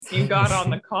since you got on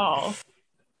the call.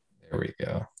 There we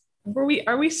go.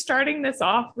 Are we starting this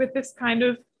off with this kind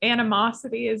of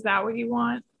animosity? Is that what you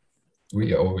want?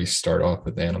 We always start off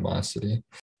with animosity.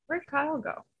 Where'd Kyle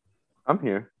go? I'm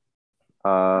here.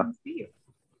 I don't see you.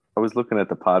 I was looking at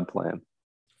the pod plan.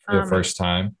 For the first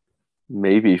time.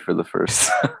 Maybe for the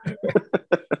first time.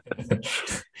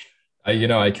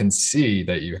 I can see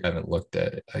that you haven't looked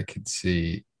at it. I can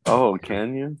see. Oh,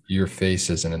 can you? Your face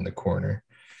isn't in the corner.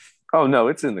 Oh, no,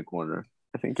 it's in the corner.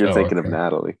 I think you're thinking of okay.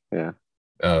 Natalie. Yeah.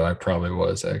 Oh, I probably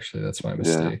was, actually. That's my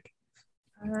mistake.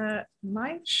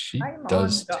 She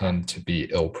does tend to be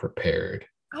ill-prepared.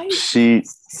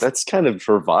 That's kind of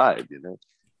her vibe,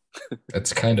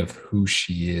 That's kind of who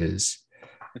she is.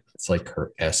 It's like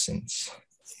her essence.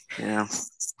 Yeah.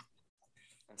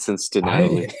 Essence to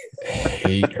Natalie. I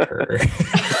hate her.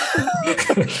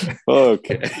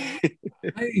 Okay.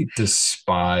 I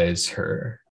despise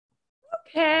her.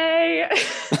 Okay.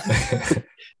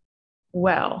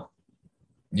 Well.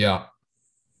 Yeah.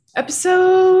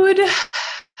 Episode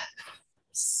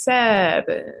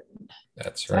 7.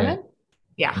 That's right. 7?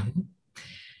 Yeah. Mm-hmm.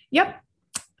 Yep.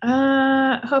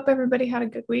 Hope everybody had a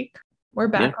good week. We're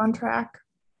back on track.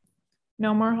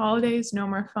 No more holidays, no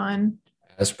more fun.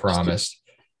 As promised.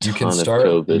 You can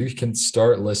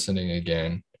start listening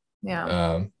again.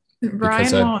 Yeah.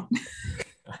 Brian won't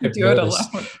do it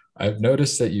alone. I've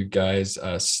noticed that you guys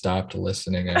stopped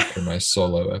listening after my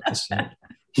solo episode.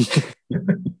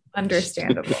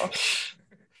 Understandable.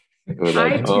 Like,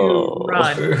 I do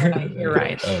run when I hear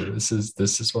Ryan. Oh, this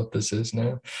is what this is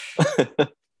now.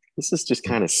 This is just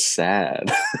kind of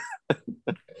sad.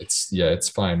 It's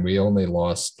fine. We only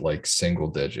lost like single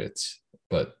digits,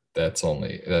 but that's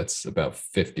about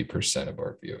 50% of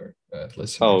our viewer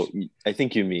listeners. Oh, I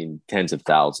think you mean tens of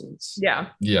thousands. Yeah.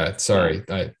 Yeah. Sorry.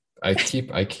 I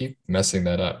keep messing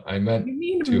that up. I meant you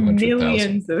mean 200,000.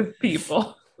 Millions of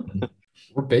people.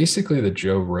 We're basically the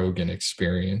Joe Rogan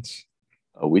experience.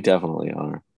 Oh, we definitely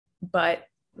are. But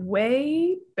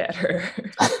way better.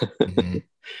 Mm-hmm.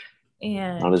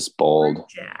 And not as bald.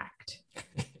 Jacked.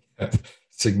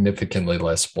 Significantly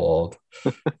less bald.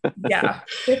 Yeah.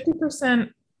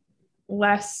 50%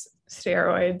 less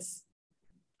steroids.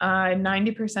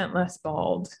 90% less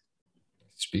bald.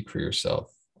 Speak for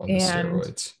yourself on the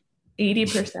steroids.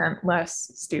 80%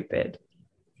 less stupid.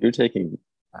 If you're taking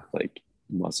like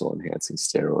muscle enhancing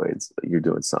steroids, you're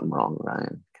doing something wrong,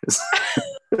 Ryan, because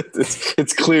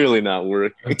it's clearly not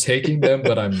working. I'm taking them,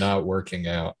 but I'm not working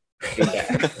out.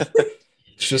 Yeah.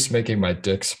 It's just making my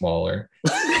dick smaller.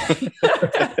 I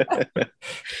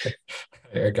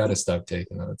gotta stop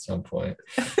taking them at some point.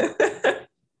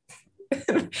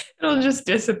 It'll just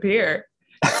disappear.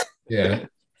 Yeah.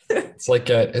 It's like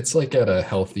at a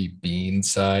healthy bean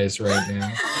size right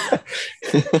now.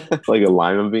 Like a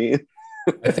lima bean.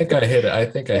 I think I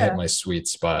hit my sweet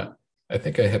spot. I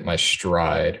think I hit my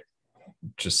stride,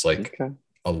 just like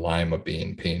a lima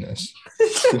bean penis.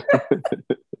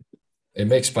 It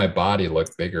makes my body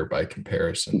look bigger by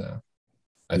comparison, though.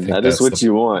 I think that is what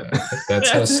you want. That's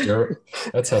how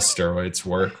steroids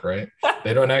work, right?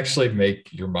 They don't actually make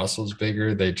your muscles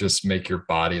bigger. They just make your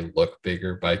body look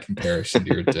bigger by comparison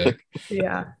to your dick.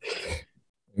 Yeah.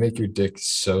 Make your dick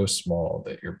so small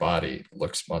that your body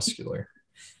looks muscular.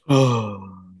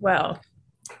 Well,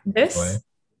 this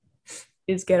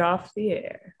is Get Off the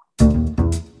Air.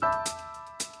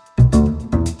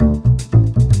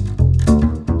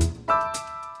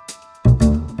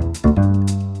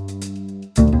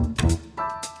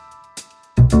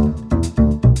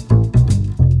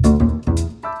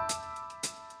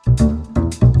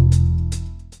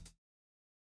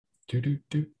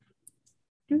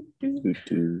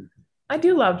 I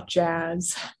do love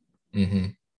jazz.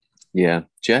 Mm-hmm. Yeah,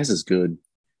 jazz is good.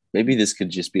 Maybe this could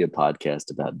just be a podcast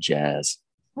about jazz.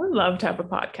 I would love to have a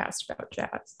podcast about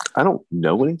jazz. I don't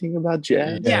know anything about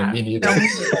jazz. Yeah, me neither.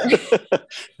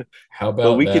 How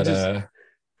about we that?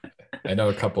 I know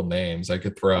a couple names. I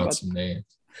could throw out some names.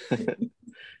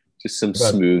 Just some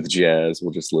smooth jazz.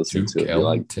 We'll just listen Duke to it.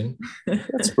 Ellington.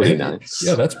 That's pretty nice.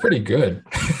 Yeah, that's pretty good.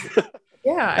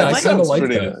 Yeah, I kind of like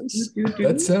that. Nice.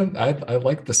 That sound. I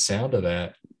like the sound of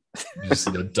that. Just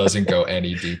it doesn't go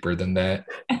any deeper than that.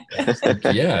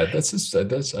 Yeah,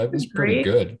 that was pretty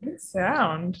good. Good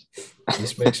sound.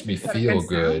 This makes me feel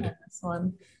good. This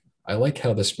one. I like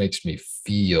how this makes me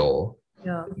feel.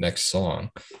 Yeah. Next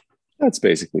song. That's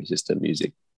basically just a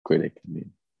music critic. I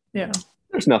mean, yeah.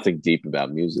 There's nothing deep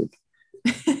about music.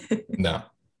 No,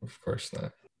 of course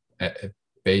not.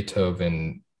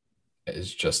 Beethoven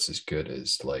is just as good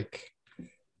as like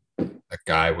a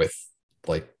guy with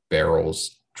like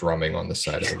barrels drumming on the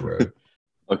side of the road.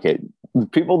 Okay, The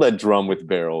people that drum with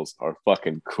barrels are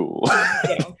fucking cool.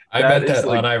 I meant that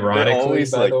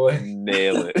unironically, by the way.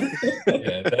 Nail it.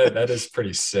 Yeah, that is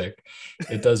pretty sick.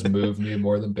 It does move me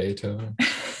more than Beethoven.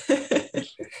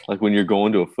 Like when you're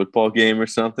going to a football game or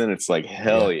something, it's like,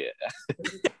 hell yeah.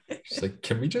 She's like,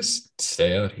 can we just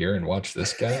stay out here and watch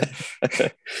this guy?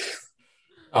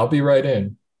 I'll be right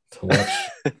in to watch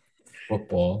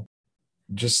football.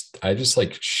 I just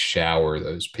like shower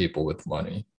those people with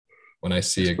money when I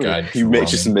see a guy. You may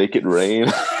just make it rain.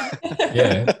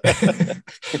 Yeah.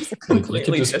 Like you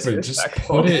can just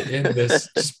put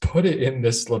it in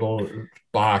this little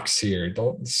box here.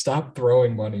 Don't stop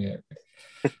throwing money at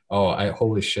me. Oh,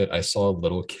 holy shit. I saw a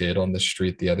little kid on the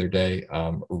street the other day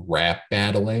rap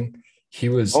battling. He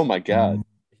was, oh my God.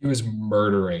 He was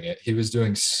murdering it. He was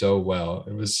doing so well.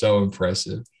 It was so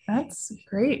impressive. That's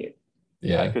great.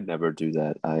 Yeah. I could never do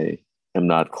that. I am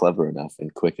not clever enough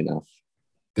and quick enough.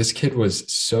 This kid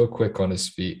was so quick on his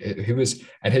feet.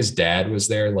 And his dad was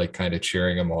there, like kind of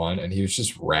cheering him on, and he was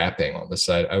just rapping on the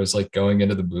side. I was like going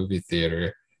into the movie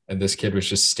theater, and this kid was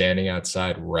just standing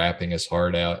outside rapping his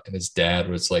heart out, and his dad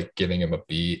was like giving him a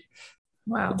beat.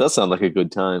 Wow. It does sound like a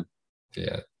good time.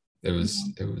 Yeah. It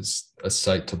was a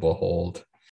sight to behold.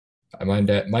 My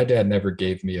dad never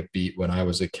gave me a beat when I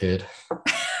was a kid.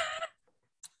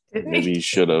 Maybe you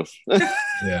should have.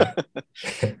 Yeah.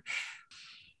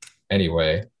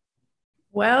 Anyway.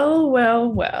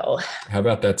 Well. How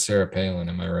about that Sarah Palin?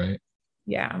 Am I right?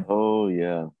 Yeah. Oh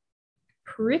yeah.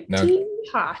 Pretty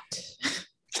hot.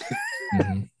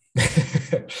 Mm-hmm.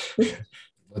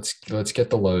 Let's get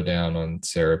the lowdown on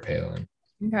Sarah Palin.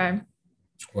 Okay.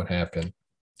 What happened?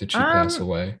 Did she pass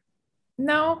away?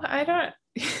 No, I don't.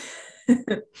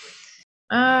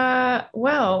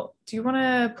 Well, do you want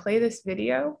to play this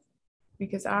video?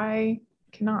 Because I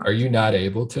cannot. Are you not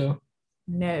able to?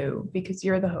 No, because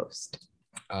you're the host.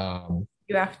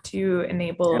 You have to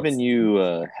enable. Haven't you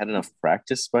had enough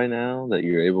practice by now that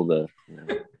you're able to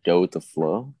go with the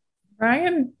flow?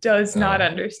 Ryan does not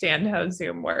understand how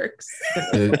Zoom works.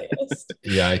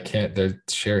 Yeah, I can't. The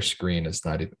share screen is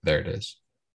not even there. It is.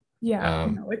 Yeah,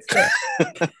 no, it's there.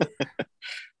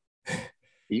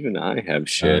 Even I have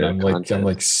shared. I'm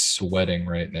like sweating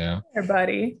right now. Here,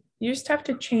 buddy. You just have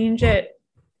to change it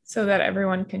so that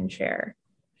everyone can share.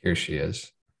 Here she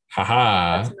is.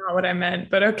 Haha. That's not what I meant,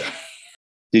 but okay.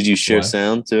 Did you share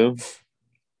sound too?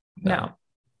 No.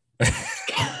 God.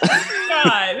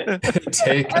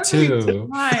 Take two.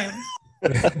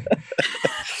 As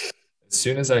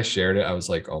soon as I shared it, I was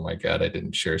like, oh my God, I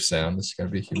didn't share sound. This is going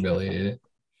to be humiliating.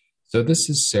 So this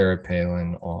is Sarah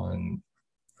Palin on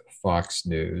Fox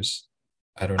News.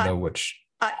 I don't know which.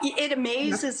 It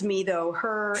amazes me, though,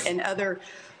 her and other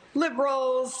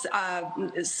liberals,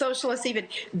 socialists even,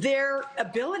 their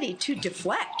ability to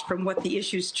deflect from what the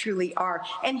issues truly are.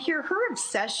 And here, her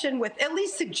obsession with at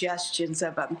least suggestions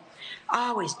of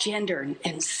always gender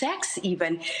and sex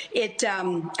even. It,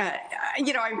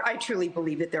 I truly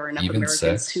believe that there are enough even Americans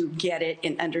sex? who get it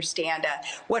and understand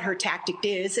what her tactic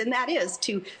is, and that is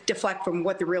to deflect from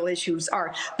what the real issues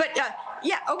are. But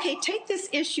take this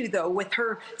issue, though, with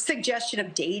her suggestion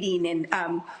of dating and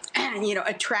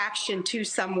attraction to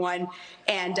someone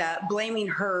and blaming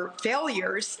her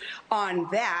failures on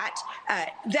that.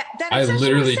 I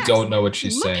literally don't know what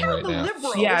she's saying right now.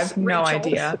 Yeah, I have no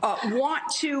idea. Want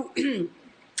to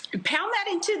pound that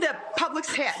into the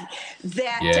public's head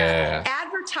that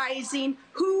advertising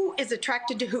who is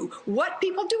attracted to who, what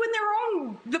people do in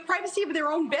the privacy of their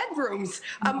own bedrooms,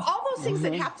 all those things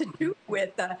that have to do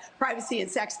with privacy and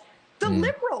sex. The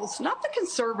liberals, not the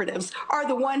conservatives, are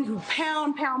the one who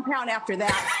pound after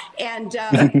that. And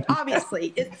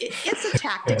obviously, it's a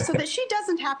tactic so that she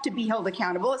doesn't have to be held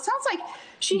accountable. It sounds like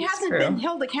she hasn't been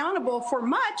held accountable for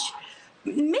much,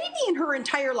 maybe in her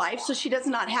entire life, so she does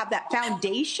not have that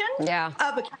foundation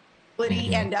of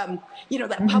accountability and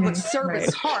that public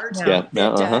service heart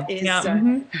that is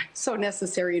so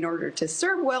necessary in order to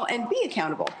serve well and be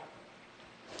accountable.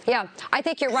 Yeah, I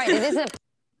think you're right. It isn't.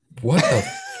 What the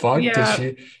fuck did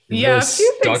she really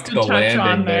stuck the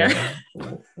landing there?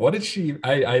 What did she?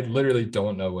 I literally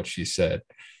don't know what she said.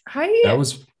 That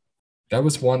was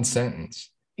one sentence.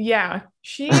 Yeah,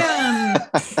 she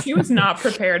was not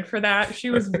prepared for that. She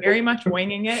was very much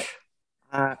winging it.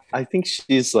 I think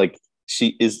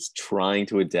she is trying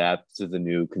to adapt to the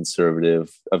new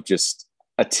conservative of just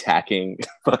attacking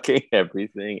fucking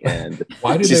everything, and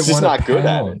why do she's they just want not good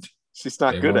at it. She's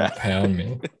not good at pound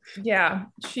me. Yeah,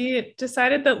 she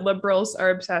decided that liberals are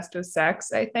obsessed with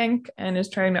sex, I think, and is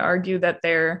trying to argue that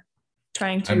they're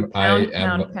trying to pound.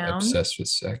 Obsessed with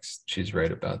sex. She's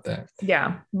right about that.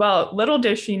 Yeah. Well, little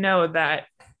does she know that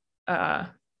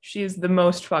she's the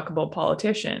most fuckable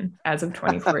politician as of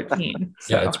 2014.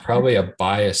 So. Yeah, it's probably a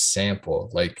biased sample.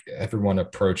 Like everyone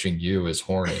approaching you is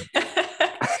horny.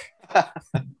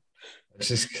 It's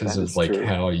just because of like true.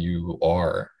 How you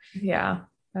are. Yeah,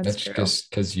 that's true. Just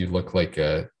because you look like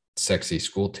a sexy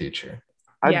school teacher.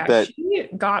 I bet she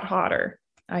got hotter,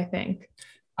 I think.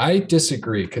 I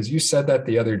disagree because you said that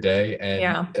the other day,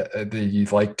 and you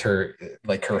liked her,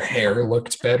 like her hair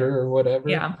looked better or whatever.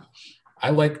 Yeah, I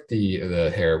like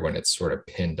the hair when it's sort of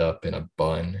pinned up in a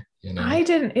bun. You know, I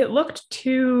didn't. It looked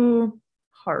too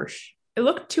harsh. It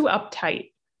looked too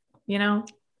uptight. You know,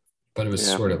 but it was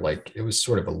sort of like it was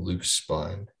sort of a loose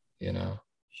bun. You know,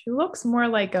 she looks more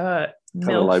like a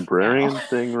librarian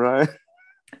thing, right?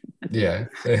 Yeah,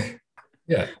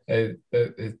 yeah.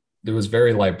 It was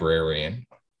very librarian.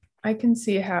 I can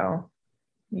see how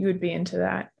you would be into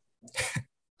that.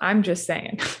 I'm just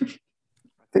saying.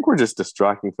 I think we're just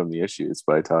distracting from the issues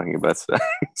by talking about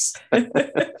sex.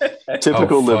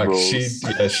 Typical liberals.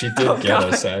 She did get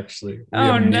us, actually. We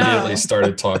immediately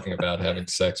started talking about having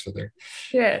sex with her.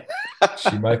 Shit.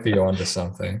 She might be onto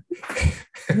something.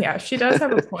 Yeah, she does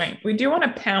have a point. We do want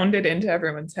to pound it into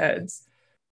everyone's heads.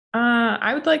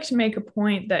 I would like to make a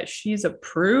point that she's a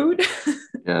prude.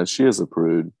 Yeah, she is a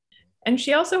prude. And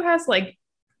she also has like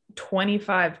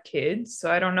 25 kids. So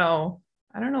I don't know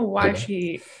why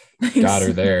she got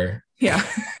her there. Yeah.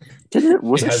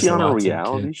 Wasn't she on a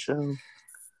reality show?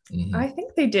 Mm-hmm. I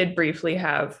think they did briefly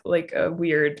have like a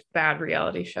weird, bad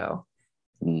reality show.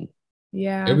 Mm.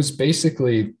 Yeah. It was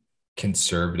basically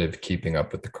conservative Keeping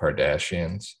Up with the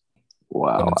Kardashians.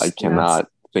 Wow. I cannot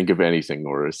think of anything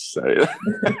worse.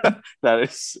 That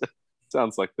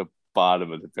sounds like the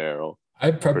bottom of the barrel.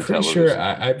 I'm pretty sure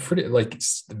I'm pretty like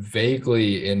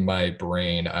vaguely in my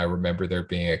brain. I remember there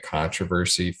being a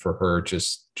controversy for her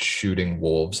just shooting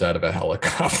wolves out of a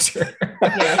helicopter.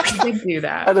 Yeah, she did do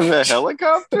that. Out of a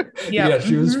helicopter? Yeah,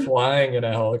 she was flying in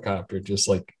a helicopter, just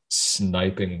like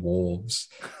sniping wolves.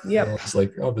 Yep. I was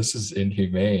like, oh, this is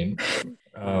inhumane.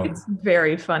 It's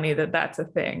very funny that that's a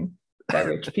thing that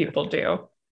rich people do.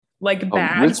 Like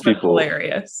bad, rich but people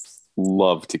hilarious.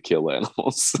 Love to kill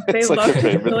animals. They love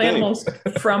to kill animals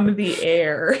from the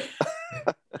air.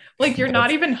 Like you're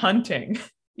not even hunting.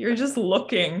 You're just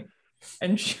looking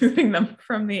and shooting them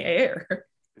from the air.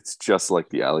 It's just like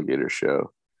the alligator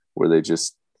show where they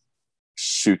just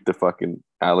shoot the fucking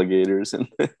alligators in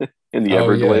the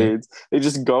Everglades. Yeah. They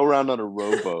just go around on a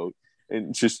rowboat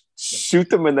and just shoot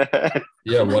them in the head.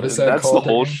 Yeah, what is that That's called? The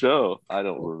whole show. I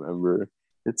don't remember.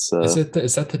 It's is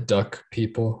that the duck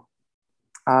people?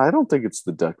 I don't think it's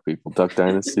the Duck People, Duck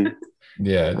Dynasty.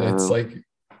 Yeah, it's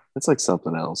like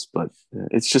something else, but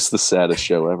it's just the saddest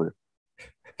show ever.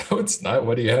 No, it's not.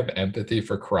 What do you have empathy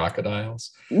for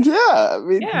crocodiles? Yeah, I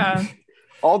mean,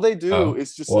 all they do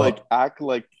is just act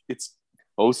like it's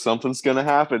something's gonna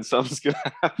happen,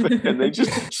 and they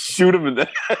just shoot them in the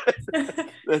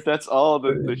head. That's all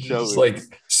the show is. Like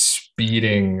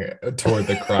speeding toward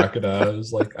the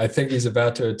crocodiles, like I think he's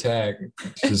about to attack,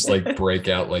 just like break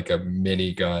out like a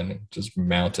mini gun, just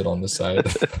mount it on the side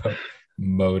of the boat,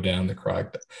 mow down the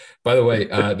crocodile. By the way,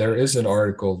 there is an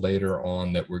article later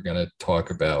on that we're going to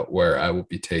talk about where I will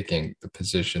be taking the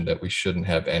position that we shouldn't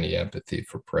have any empathy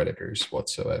for predators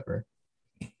whatsoever.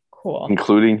 Cool.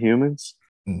 Including humans?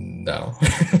 No.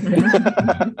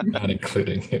 Not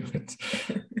including humans.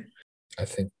 I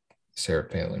think Sarah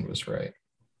Palin was right.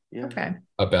 Yeah. Okay.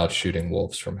 About shooting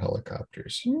wolves from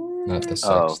helicopters, not the sex.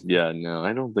 Oh, yeah, no,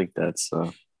 I don't think that's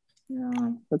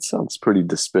no. That sounds pretty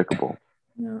despicable.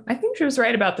 No, I think she was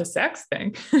right about the sex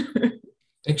thing. I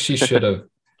think she should have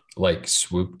like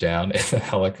swooped down in the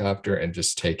helicopter and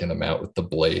just taken them out with the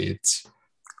blades.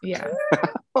 Yeah.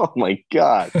 Oh my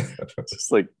God.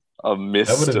 Just like a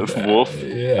mist of wolf.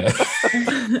 Yeah.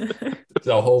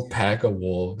 A whole pack of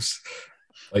wolves.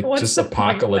 Like just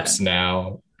Apocalypse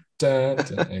Now.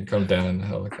 And come down in the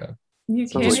helicopter. You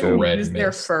can't even use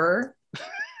their fur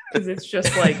because it's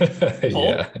just like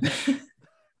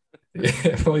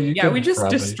Well, we just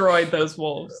destroyed those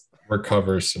wolves.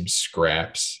 Recover some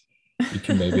scraps. You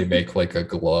can maybe make like a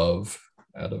glove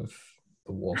out of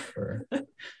the wolf fur.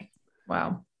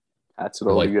 Wow. That's it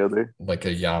all together. Like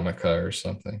a yarmulke or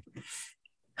something.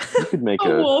 You could make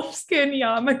a wolf skin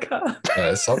yarmulke.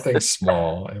 Yeah, something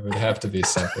small. It would have to be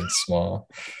something small.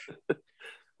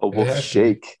 A wolf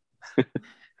shake.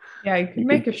 Yeah, you could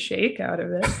make a shake out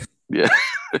of it. Yeah,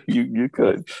 you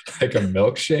could. Like a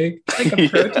milkshake? Like a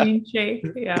protein shake.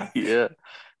 Yeah. Yeah.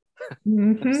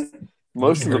 Mm-hmm.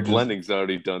 Most of the blending's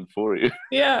already done for you.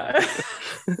 Yeah.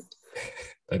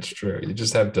 That's true. You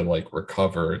just have to like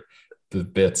recover the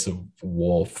bits of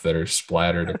wolf that are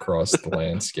splattered across the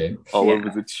landscape. All over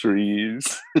the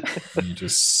trees. You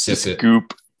just sip it.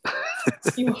 Scoop.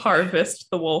 You harvest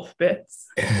the wolf bits.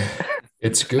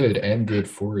 It's good and good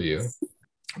for you.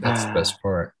 That's the best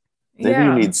part. Maybe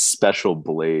you need special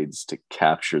blades to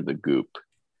capture the goop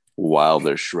while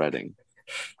they're shredding.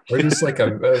 Or just like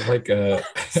a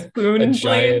spoon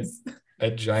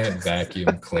a giant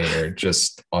vacuum cleaner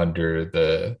just under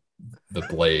the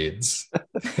blades.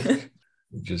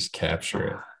 Just capture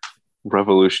it.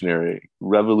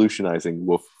 Revolutionizing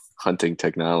wolf hunting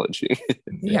technology.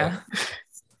 Yeah.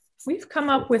 We've come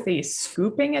up with a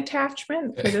scooping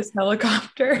attachment for this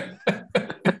helicopter.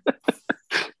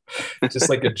 Just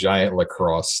like a giant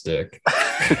lacrosse stick.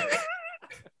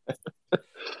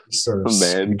 Sort of a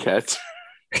man catch.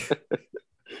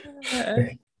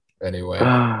 Anyway,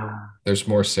 there's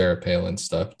more Sarah Palin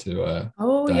stuff to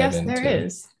dive into. There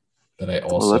is. That I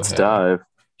also let's dive.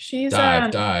 She's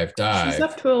dive. She's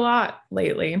up to a lot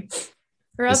lately.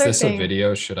 Is this a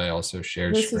video? Should I also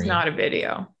share this screen? Is not a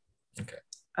video. Okay.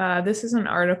 This is an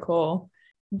article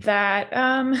that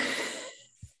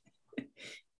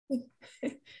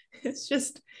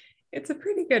it's a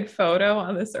pretty good photo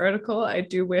on this article. I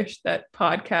do wish that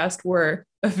podcast were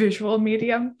a visual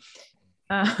medium.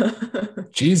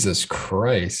 Jesus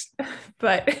Christ.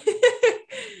 But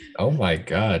oh my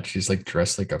God, she's like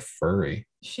dressed like a furry.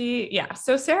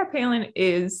 So Sarah Palin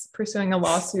is pursuing a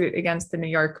lawsuit against the New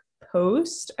York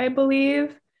Post, I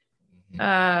believe.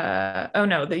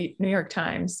 The New York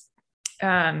Times,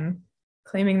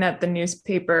 claiming that the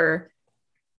newspaper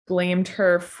blamed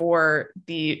her for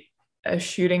the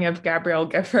shooting of Gabrielle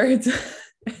Giffords.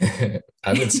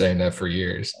 I've been saying that for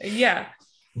years. Yeah.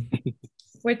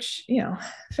 Which,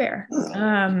 fair.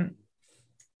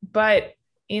 But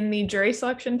in the jury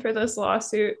selection for this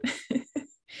lawsuit,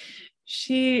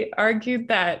 she argued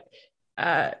that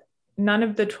none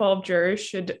of the 12 jurors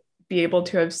should be able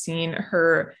to have seen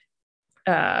her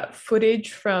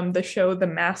footage from the show The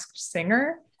Masked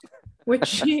Singer, which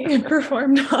she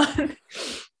performed on,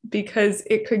 because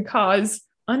it could cause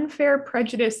unfair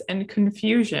prejudice and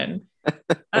confusion.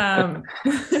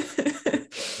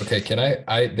 Okay, can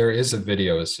I there is a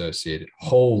video associated.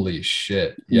 Holy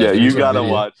shit. Yeah, you gotta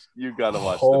watch The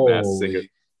Masked Singer.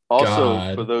 Also,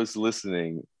 God. For those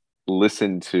listening,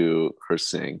 listen to her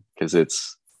sing, because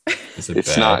it's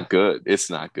bad? not good. It's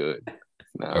not good.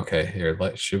 No. Okay, here,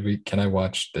 can I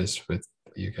watch this with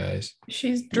you guys?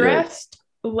 She's dressed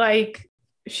like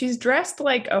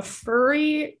a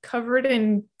furry covered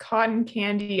in cotton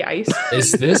candy ice cream.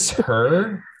 Is this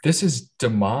her? This is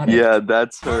demonic. Yeah,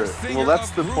 that's her. Well,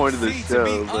 that's the point of the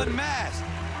show. But...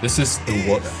 This is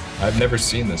I've never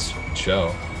seen this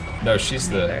show. No, she's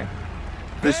the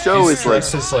show is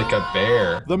dressed as like a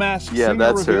bear. The Masked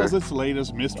Singer reveals its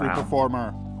latest mystery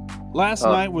performer. Last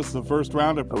night was the first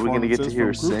round of performances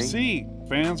from Group C.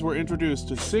 Fans were introduced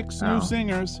to 6 new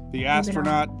singers: the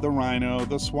astronaut, the rhino,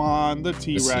 the swan, the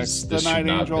T-Rex, the night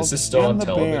angel, this is still on and the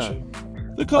television. bear.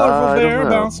 The colorful bear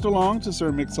bounced along to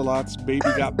Sir Mix-a-Lot's Baby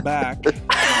Got Back.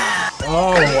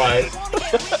 Oh my.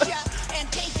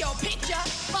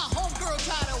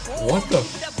 What the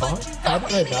fuck? How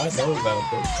did I not know about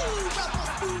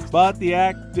this? But the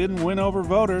act didn't win over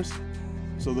voters,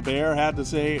 so the bear had to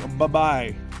say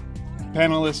bye-bye.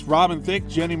 Panelists Robin Thicke,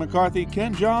 Jenny McCarthy,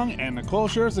 Ken Jeong, and Nicole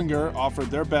Scherzinger offered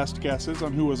their best guesses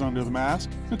on who was under the mask.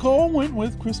 Nicole went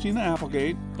with Christina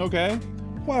Applegate, okay?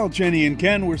 While Jenny and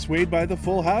Ken were swayed by the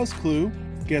Full House clue,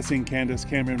 guessing Candace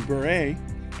Cameron Bure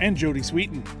and Jodie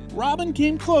Sweetin. Robin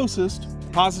came closest,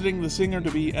 positing the singer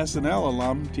to be SNL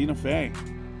alum Tina Fey.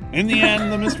 In the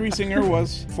end, the mystery singer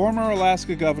was former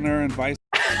Alaska governor and vice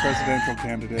presidential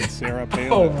candidate Sarah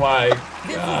Palin. Oh my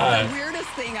This God. is the weirdest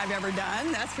thing I've ever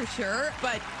done, that's for sure.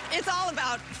 But it's all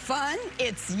about fun.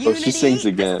 It's unity. She sings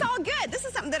again. This is all good. This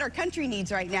is something that our country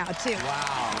needs right now, too.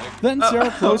 Wow. Then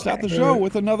Sarah closed out the show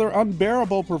with another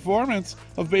unbearable performance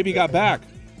of Baby Got Back,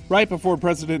 right before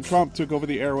President Trump took over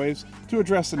the airwaves to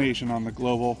address the nation on the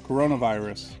global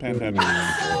coronavirus pandemic.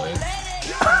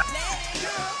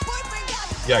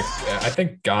 Yeah, I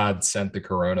think God sent the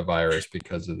coronavirus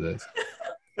because of this.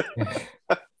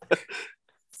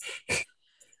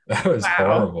 That was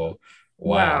horrible.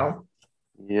 Wow.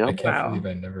 Yep. I can't believe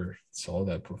I never saw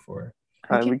that before.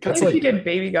 I can't believe you did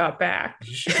Baby Got Back.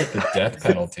 You should get the death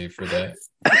penalty for that.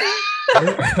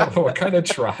 What kind of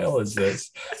trial is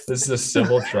this? This is a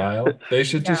civil trial. They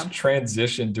should just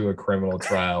transition to a criminal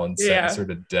trial and sentence her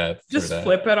to death. Just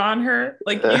flip it on her.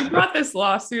 Like, you brought this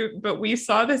lawsuit, but we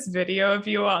saw this video of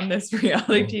you on this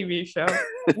reality TV show.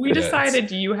 We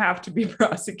decided you have to be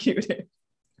prosecuted.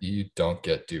 You don't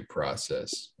get due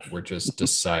process. We're just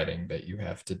deciding that you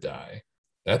have to die.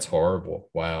 That's horrible.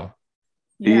 Wow.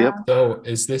 Yeah. Yep. So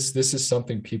this is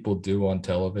something people do on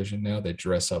television now? They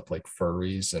dress up like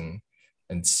furries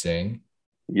and sing?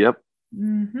 Yep.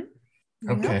 Mm-hmm.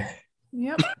 Okay.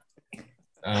 Yep.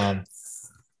 I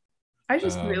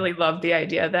just really love the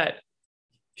idea that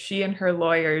she and her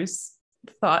lawyers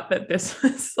thought that this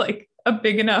was like a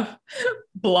big enough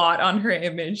blot on her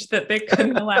image that they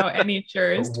couldn't allow any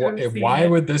jurors to why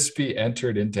would this be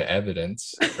entered into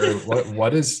evidence? Or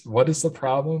what is the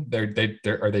problem?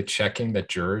 Are they checking that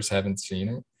jurors haven't seen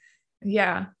it?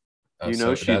 Yeah. You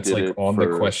know, so that's like on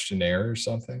the questionnaire or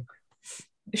something.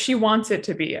 She wants it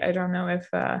to be. I don't know if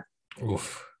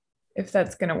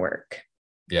that's gonna work.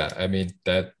 Yeah, I mean,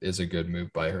 that is a good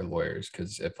move by her lawyers,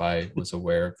 because if I was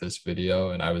aware of this video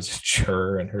and I was a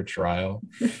juror in her trial,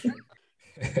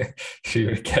 she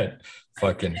would get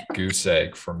fucking goose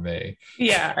egg from me.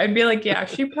 Yeah, I'd be like, yeah,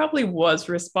 she probably was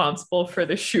responsible for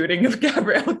the shooting of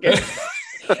Gabrielle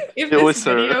Giffords. If this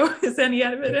video is any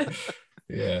evidence.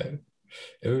 Yeah,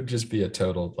 it would just be a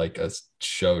total, like, a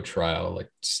show trial, like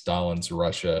Stalin's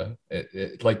Russia.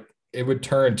 It would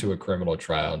turn to a criminal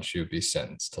trial, and she would be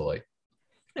sentenced to like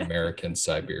American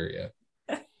Siberia,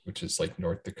 which is like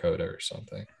North Dakota or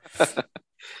something.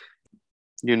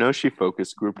 You know, she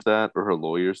focus grouped that, or her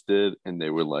lawyers did, and they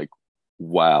were like,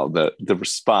 wow, the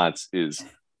response is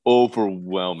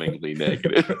overwhelmingly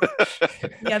negative.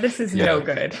 Yeah, this is no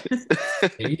good.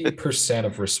 80%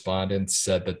 of respondents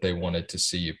said that they wanted to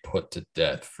see you put to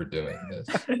death for doing this.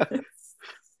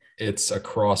 It's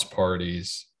across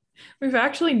parties. We've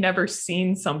actually never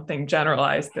seen something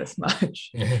generalized this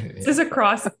much. This is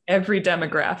across every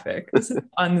demographic. This is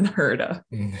unheard of.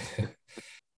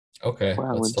 Okay,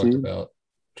 wow, let's talk about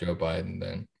Joe Biden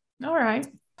then. All right.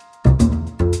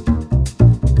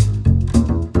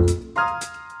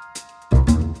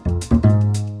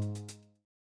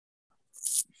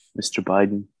 Mr.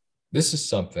 Biden. This is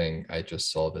something I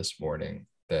just saw this morning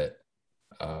that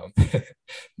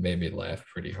made me laugh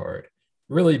pretty hard.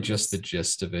 Really, just the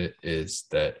gist of it is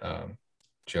that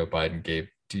Joe Biden gave.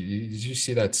 Did you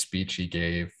see that speech he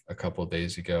gave a couple of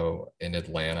days ago in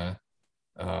Atlanta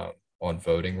on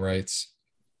voting rights?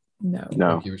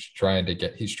 No. He's trying to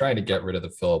get rid of the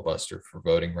filibuster for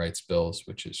voting rights bills,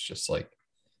 which is just like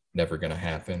never going to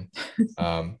happen.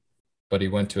 But he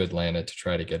went to Atlanta to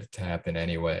try to get it to happen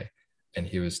anyway, and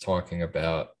he was talking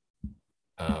about.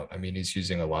 He's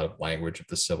using a lot of language of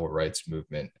the civil rights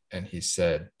movement, and he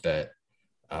said that.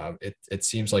 It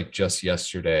seems like just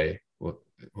yesterday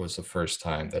was the first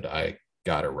time that I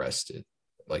got arrested,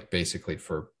 like basically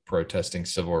for protesting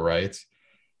civil rights.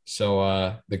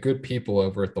 So the good people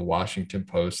over at the Washington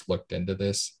Post looked into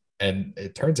this, and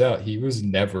it turns out he was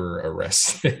never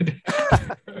arrested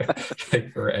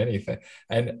like for anything.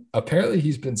 And apparently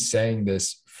he's been saying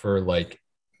this for like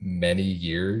many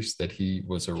years, that he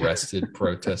was arrested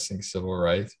protesting civil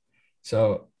rights.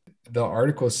 So the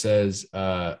article says,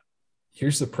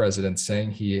 here's the president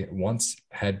saying he once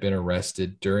had been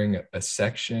arrested during a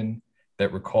section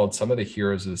that recalled some of the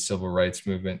heroes of the civil rights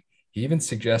movement. He even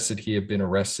suggested he had been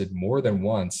arrested more than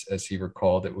once, as he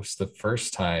recalled it was the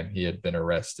first time he had been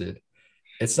arrested.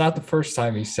 It's not the first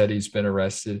time he said he's been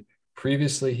arrested.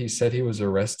 Previously, he said he was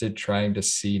arrested trying to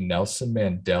see Nelson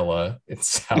Mandela in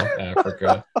South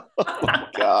Africa. Oh,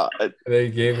 God. They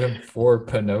gave him 4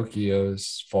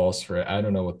 Pinocchios false for it. I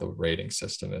don't know what the rating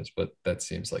system is, but that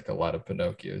seems like a lot of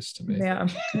Pinocchios to me. Yeah,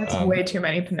 that's way too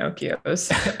many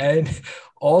Pinocchios. And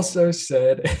also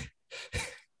said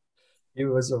he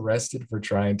was arrested for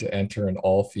trying to enter an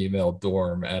all-female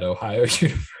dorm at Ohio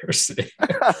University.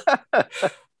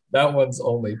 That one's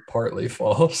only partly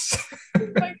false. Oh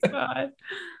my God.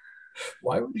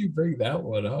 Why would you bring that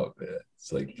one up?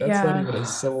 It's like, that's not even a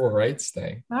civil rights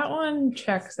thing. That one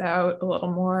checks out a little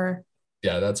more.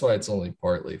 Yeah, that's why it's only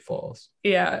partly false.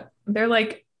 Yeah, they're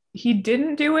like, he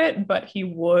didn't do it, but he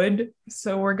would.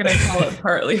 So we're going to call it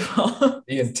partly false.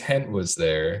 The intent was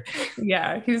there.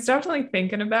 Yeah, he was definitely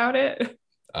thinking about it.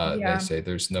 They say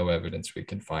there's no evidence we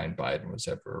can find Biden was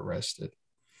ever arrested.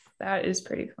 That is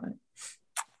pretty fun.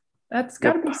 That's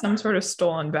got to be some sort of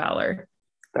stolen valor.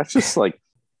 That's just like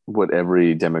what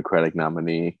every Democratic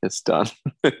nominee has done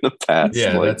in the past.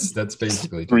 Yeah, like that's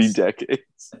basically 3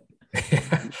 decades.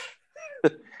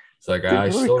 It's like, I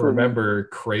still remember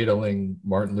cradling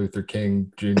Martin Luther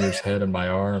King Jr.'s head in my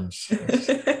arms.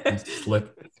 He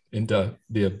slipped into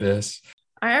the abyss.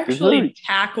 I actually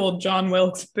tackled John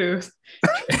Wilkes Booth.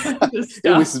 It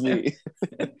was me.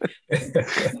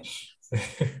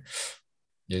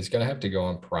 Yeah, he's gonna have to go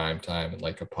on prime time and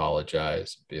like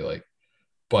apologize and be like,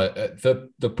 but the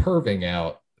perving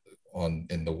out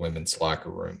in the women's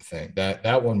locker room thing.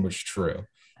 That one was true.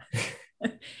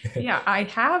 Yeah, I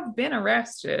have been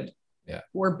arrested Yeah.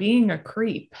 for being a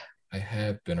creep. I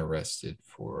have been arrested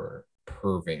for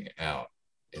perving out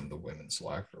in the women's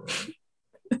locker room.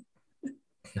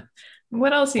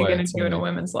 What else are you going to do in a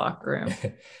women's locker room?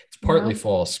 It's partly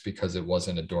false because it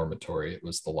wasn't a dormitory. It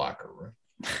was the locker room.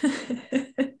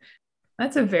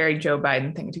 That's a very Joe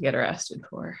Biden thing to get arrested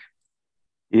for.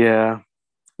 Yeah.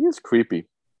 He is creepy.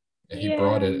 Yeah,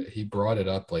 he brought it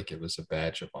up like it was a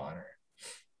badge of honor.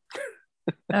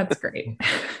 That's great.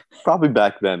 Probably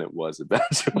back then it was a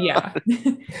badge of honor.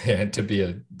 Yeah, to be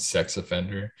a sex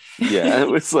offender. Yeah, it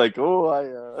was like,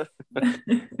 I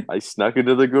snuck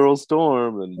into the girls'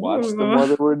 dorm and watched them while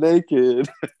they were naked.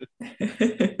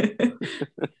 You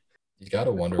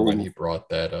gotta wonder when he brought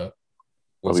that up.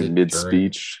 Was it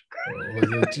mid-speech?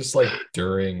 Was it just like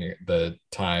during the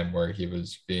time where he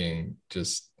was being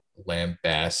just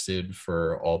lambasted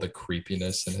for all the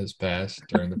creepiness in his past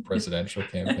during the presidential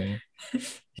campaign?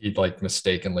 He like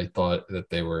mistakenly thought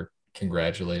that they were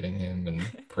congratulating him and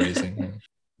praising him.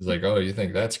 He's like, oh, you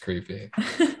think that's creepy?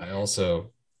 I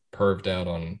also perved out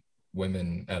on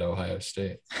women at Ohio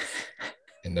State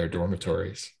in their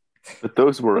dormitories. But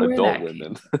those were adult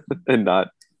women and not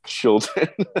children.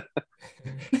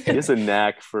 He has a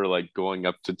knack for like going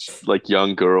up to like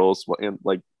young girls and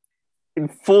like in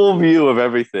full view of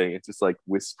everything. It's just like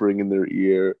whispering in their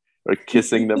ear or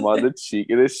kissing them on the cheek.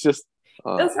 And it's just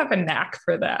he does have a knack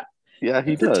for that. Yeah,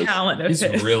 he does. Talent of He's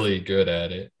his. Really good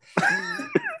at it.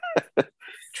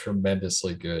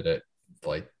 Tremendously good at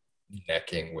like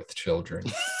necking with children.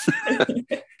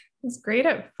 He's great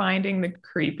at finding the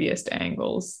creepiest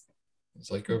angles.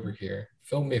 It's like over here.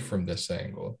 Film me from this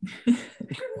angle.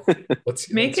 Let's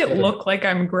it look like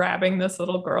I'm grabbing this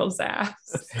little girl's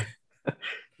ass.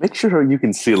 Make sure you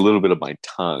can see a little bit of my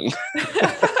tongue. Let's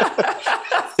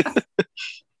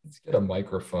get a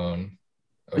microphone.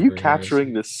 Are you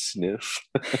capturing this sniff?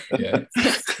 Yeah.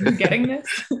 You getting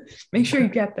this? Make sure you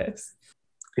get this.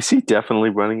 Is he definitely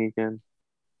running again?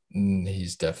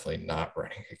 He's definitely not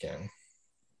running again.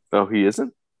 Oh, he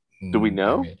isn't? Do we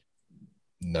know?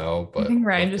 No, but I think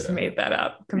Ryan just made that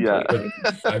up completely.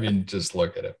 Yeah. I mean, just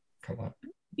look at it. Come on.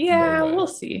 Yeah, we'll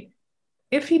see.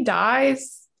 If he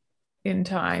dies in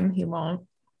time, he won't.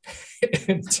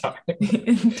 In time.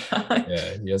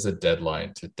 Yeah, he has a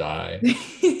deadline to die.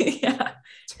 Yeah.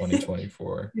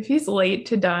 2024. If he's late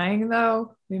to dying,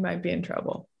 though, we might be in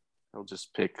trouble. He'll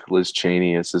just pick Liz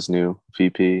Cheney as his new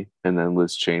VP, and then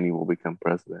Liz Cheney will become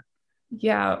president.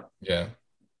 Yeah. Yeah.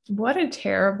 What a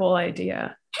terrible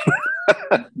idea.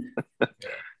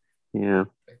 Yeah.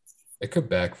 It could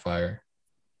backfire.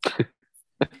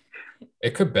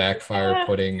 It could backfire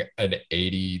putting an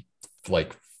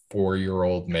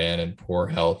 84-year-old man in poor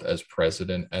health as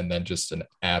president and then just an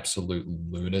absolute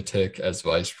lunatic as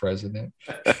vice president.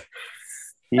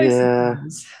 Yeah.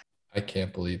 I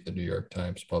can't believe the New York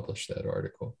Times published that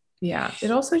article. Yeah.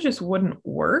 It also just wouldn't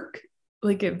work.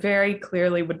 Like it very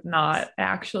clearly would not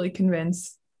actually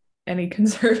convince any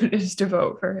conservatives to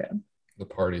vote for him. The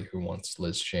party who wants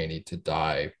Liz Cheney to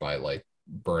die by like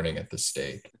burning at the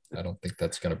stake. I don't think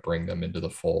that's going to bring them into the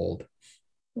fold.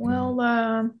 Well,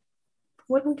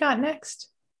 what we got next,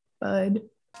 bud?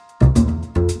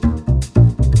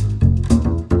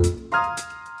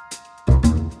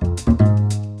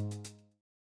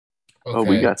 Okay. Oh,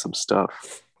 we got some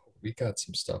stuff. We've got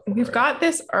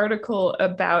this article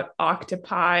about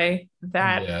octopi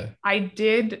that I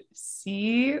did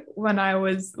see when I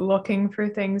was looking for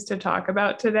things to talk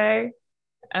about today.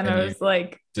 And I was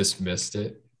like... dismissed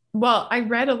it? Well, I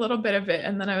read a little bit of it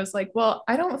and then I was like, well,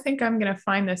 I don't think I'm going to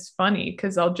find this funny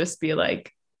because I'll just be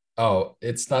like... Oh,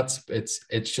 it's not... It's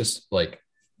just like...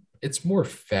 It's more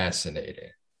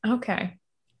fascinating. Okay.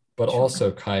 But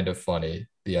also kind of funny.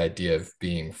 The idea of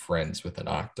being friends with an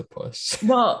octopus.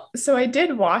 Well, so I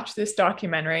did watch this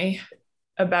documentary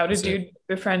about a dude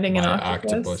befriending an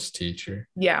octopus teacher.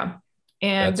 Yeah.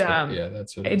 And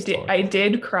that's what I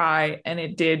did cry and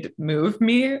it did move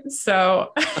me.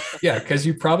 So yeah, because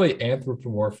you probably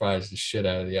anthropomorphized the shit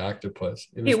out of the octopus.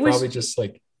 It was probably just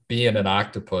like being an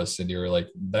octopus and you were like,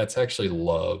 that's actually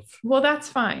love. Well, that's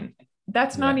fine.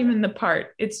 That's not even the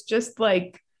part. It's just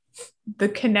like the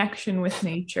connection with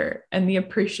nature and the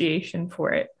appreciation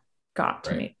for it got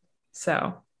to me.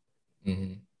 So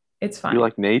it's fine. You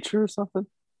like nature or something?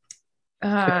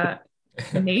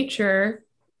 Nature,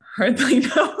 hardly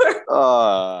know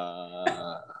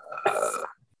her.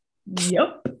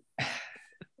 Yep.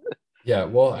 Yeah,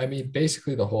 well, I mean,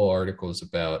 basically the whole article is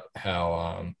about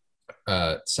how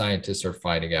scientists are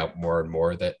finding out more and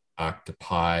more that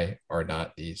octopi are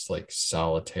not these like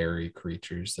solitary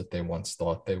creatures that they once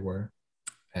thought they were.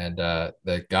 And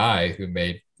the guy who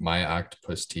made My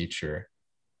Octopus Teacher,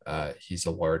 he's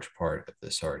a large part of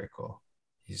this article.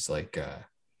 He's like,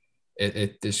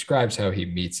 it describes how he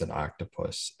meets an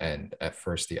octopus, and at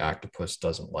first the octopus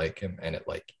doesn't like him, and it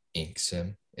like inks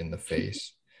him in the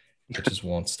face. It just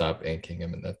won't stop inking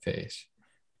him in the face.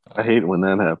 I hate when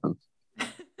that happens.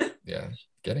 Yeah,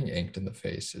 getting inked in the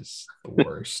face is the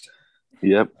worst.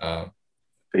 Yep.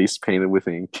 Face painted with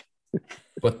ink.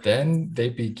 But then they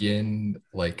begin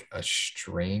like a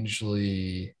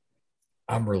strangely,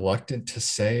 I'm reluctant to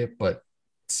say it, but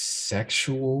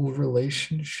sexual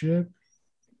relationship.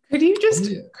 Could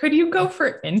you go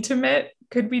for intimate?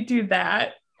 Could we do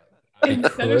that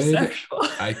instead of sexual?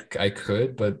 I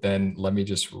could, but then let me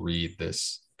just read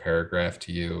this paragraph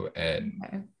to you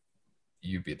and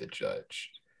you be the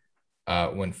judge.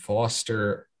 When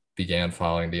Foster began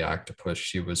following the octopus,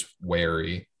 she was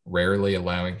wary, rarely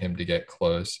allowing him to get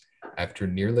close. After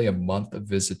nearly a month of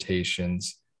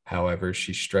visitations, however,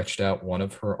 she stretched out one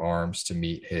of her arms to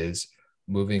meet his,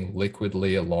 moving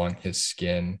liquidly along his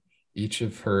skin, each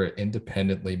of her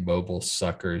independently mobile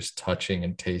suckers touching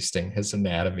and tasting his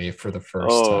anatomy for the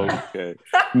first time. Okay.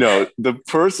 No, the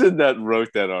person that wrote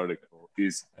that article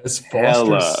is as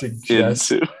Foster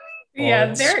suggests.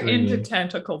 Yeah, they're into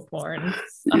tentacle porn.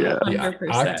 Yeah. 100%. The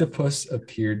octopus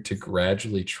appeared to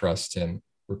gradually trust him,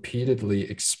 repeatedly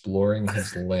exploring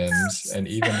his limbs and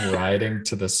even riding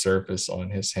to the surface on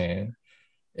his hand.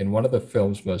 In one of the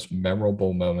film's most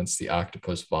memorable moments, the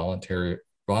octopus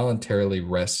voluntarily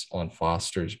rests on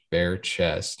Foster's bare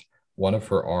chest, one of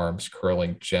her arms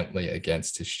curling gently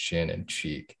against his chin and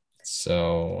cheek.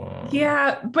 So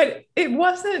yeah, but it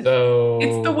wasn't.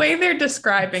 It's the way they're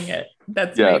describing it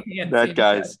that's making it. That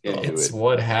guy's it's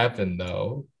what happened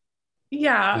though.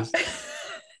 Yeah.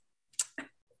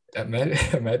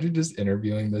 Imagine just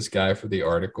interviewing this guy for the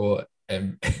article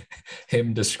and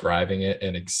him describing it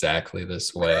in exactly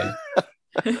this way.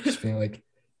 Just being like,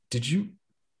 did you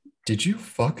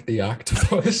fuck the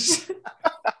octopus?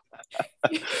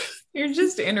 You're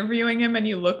just interviewing him and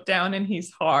you look down and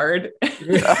he's hard.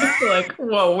 Like,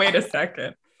 whoa, wait a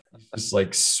second. Just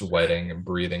like sweating and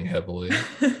breathing heavily.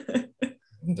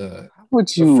 And, how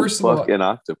would you fuck an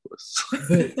octopus?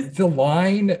 The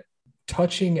line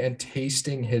touching and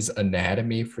tasting his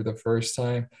anatomy for the first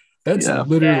time, that's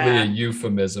literally a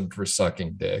euphemism for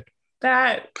sucking dick.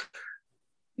 That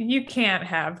you can't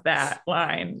have that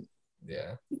line.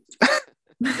 Yeah.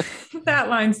 That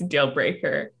line's a deal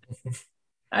breaker.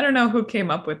 I don't know who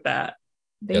came up with that.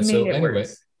 They made it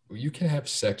worse. You can have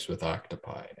sex with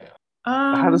octopi now.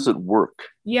 How does it work?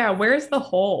 Yeah, where's the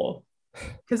hole?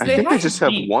 Because they just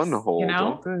have one hole, you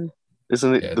know? Don't they?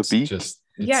 Isn't it the beak?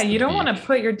 You don't want to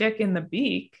put your dick in the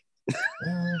beak.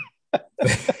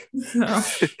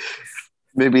 So,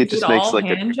 maybe it just makes like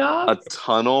a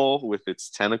tunnel with its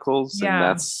tentacles, and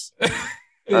that's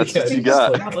what you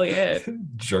got. That's probably it.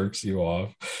 Jerks you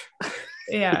off.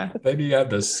 Yeah. Then you have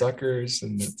the suckers,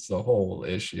 and it's the whole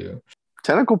issue.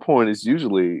 Tentacle porn is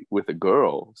usually with a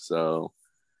girl, so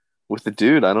with a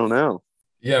dude, I don't know.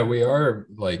 Yeah, we are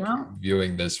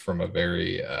viewing this from a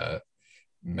very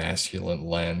masculine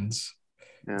lens.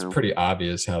 Yeah. It's pretty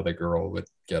obvious how the girl would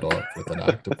get off with an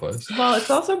octopus. Well,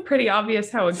 it's also pretty obvious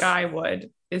how a guy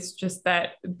would. It's just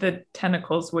that the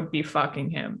tentacles would be fucking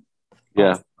him.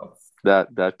 Yeah, also.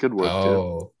 that could work too.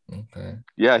 Oh, okay.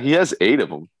 Yeah, he has 8 of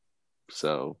them.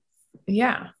 So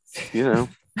yeah, you know.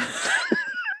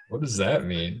 What does that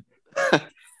mean?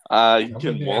 You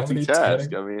can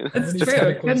multitask. I mean, it's true.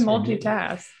 You can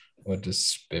multitask. What, just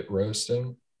spit roast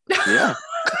him? Yeah.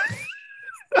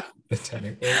 The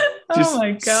tentacle. Oh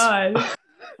my god.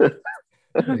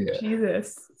 Oh,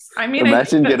 Jesus. I mean,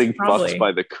 imagine getting fucked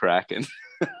by the Kraken.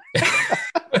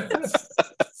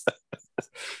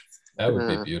 That would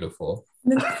be beautiful.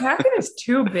 The Kraken is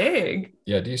too big.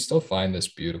 Yeah, do you still find this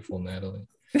beautiful, Natalie?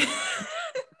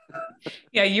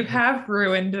 Yeah, you have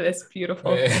ruined this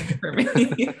beautiful thing for me.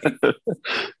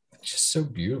 It's just so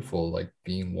beautiful, like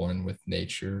being one with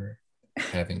nature,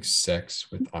 having sex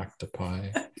with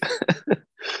octopi.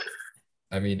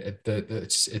 I mean,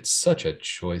 it's such a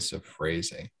choice of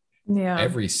phrasing. Yeah.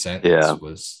 Every sentence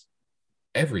was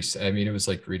I mean, it was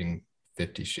like reading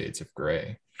 50 Shades of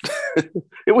Grey.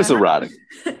 It was erotic.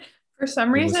 For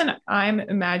some reason, I'm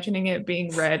imagining it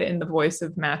being read in the voice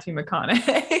of Matthew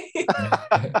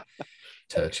McConaughey.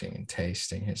 Touching and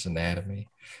tasting his anatomy.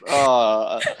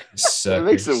 That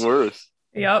makes it worse.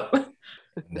 Yep.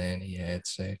 And then he had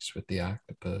sex with the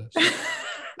octopus.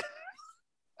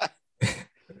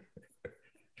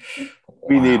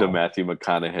 We need a Matthew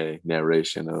McConaughey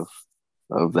narration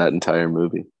of that entire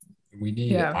movie. We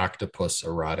need octopus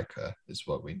erotica is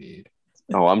what we need.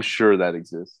 Oh, I'm sure that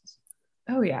exists.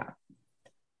 Oh, yeah.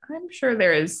 I'm sure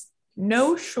there is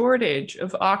no shortage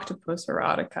of octopus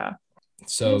erotica.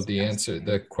 So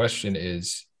the question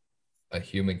is, a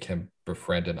human can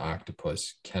befriend an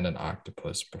octopus. Can an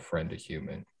octopus befriend a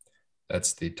human?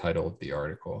 That's the title of the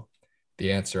article.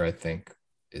 The answer, I think,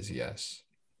 is yes.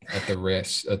 At the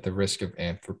risk of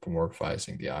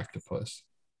anthropomorphizing the octopus,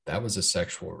 that was a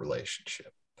sexual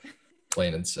relationship,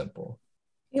 plain and simple.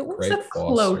 It was Craig a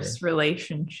close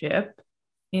relationship,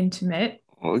 intimate.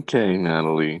 Okay,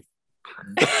 Natalie.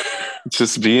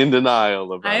 Just be in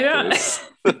denial about this.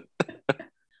 I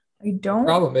don't. The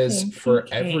problem is for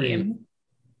every.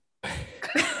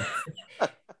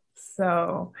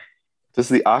 So. Does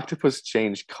the octopus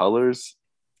change colors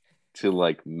to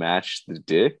like match the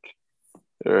dick?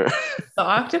 Or... The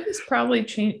octopus probably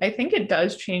change. I think it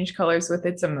does change colors with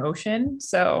its emotion.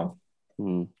 So.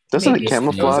 Doesn't it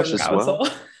camouflage as well?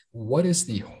 What is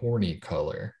the horny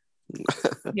color?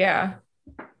 Yeah.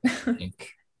 Pink.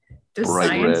 Does Bright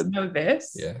science red. know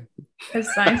this? Yeah.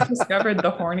 Has science discovered the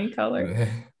horny color?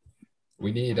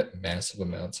 We need massive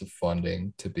amounts of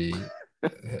funding to be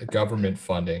government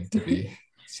funding to be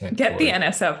sent Get the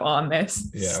NSF on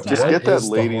this. Yeah. Just get that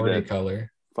lady that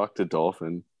color. Fucked a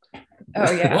dolphin.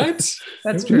 Oh yeah. What?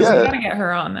 That's true. Yeah. We gotta get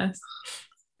her on this.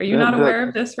 Are you not aware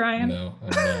of this, Ryan? No,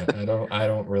 I'm not. I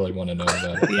don't really want to know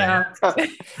about it. Yeah.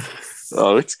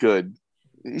 Oh, it's good.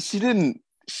 There's really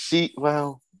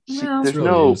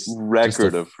no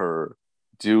record of her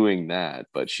doing that,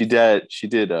 but she did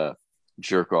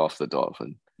jerk off the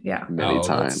dolphin. Yeah. Many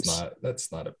times.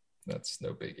 That's no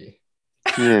biggie.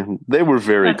 Yeah, they were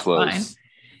very close. Fine.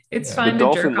 It's fine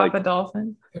to jerk off a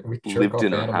dolphin. We jerk off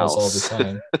animals all the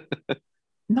time.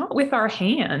 Not with our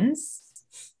hands.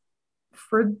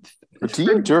 Do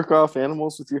you jerk off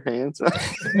animals with your hands?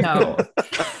 No.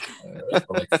 For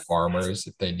like farmers,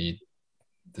 if they need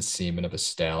the semen of a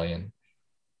stallion,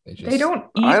 they don't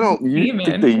eat semen.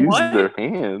 Think they use their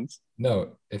hands.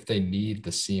 No, if they need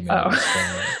the semen of a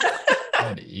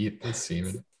stallion, they eat the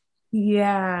semen.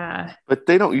 Yeah. But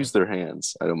they don't use their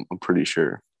hands. I'm pretty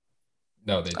sure.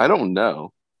 No, I don't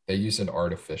know. They use an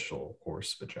artificial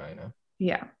horse vagina.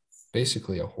 Yeah.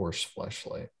 Basically a horse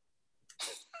fleshlight.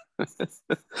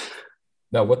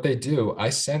 No, what they do, I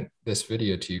sent this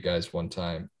video to you guys one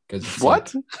time because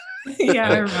what? Yeah,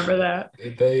 I remember that.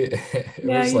 It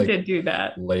was you did do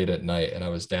that late at night, and I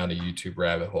was down a YouTube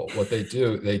rabbit hole. What they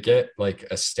do, they get like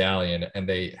a stallion, and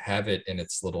they have it in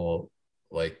its little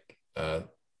like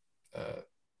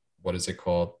what is it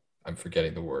called? I'm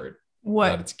forgetting the word. What?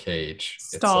 Not its cage.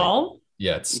 Stall?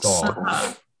 It's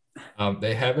stall.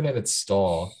 They have it in its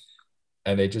stall.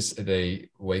 And they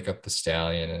wake up the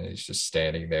stallion and he's just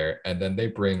standing there. And then they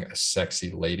bring a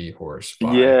sexy lady horse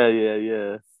by.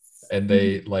 Yeah. And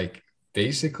they like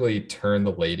basically turn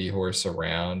the lady horse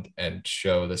around and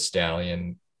show the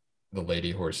stallion the lady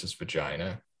horse's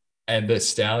vagina. And the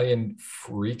stallion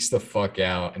freaks the fuck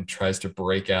out and tries to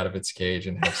break out of its cage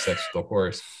and have sex with the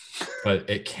horse. But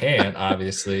it can't,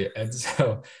 obviously. And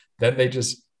so then they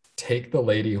just take the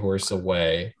lady horse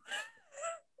away.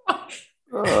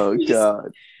 Oh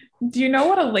God! Do you know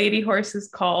what a lady horse is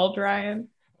called, Ryan?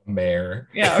 Mare.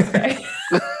 Yeah. Okay.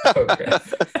 Okay.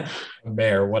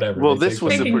 Mare, whatever. Well, this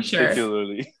was a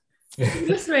particularly.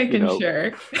 Just making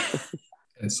sure.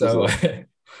 And so,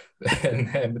 and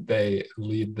then they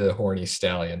lead the horny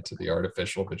stallion to the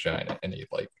artificial vagina, and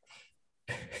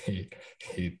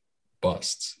he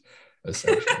busts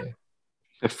essentially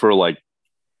for like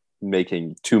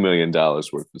making $2 million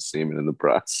worth of semen in the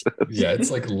process. Yeah,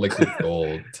 it's like liquid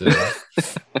gold too.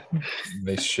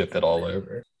 They ship it all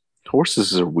over.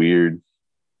 Horses are weird.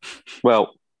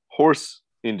 Well, horse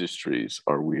industries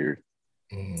are weird.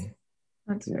 Mm-hmm.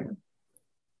 That's true.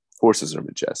 Horses are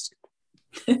majestic.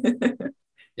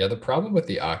 Yeah, the problem with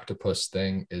the octopus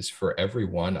thing is for every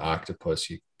one octopus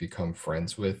you become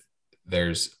friends with,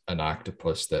 there's an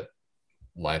octopus that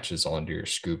latches onto your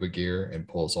scuba gear and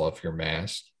pulls off your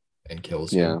mask and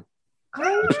kills you.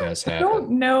 Which has happened. I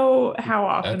don't know how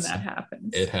often that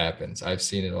happens. It happens. I've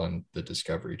seen it on the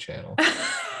Discovery Channel.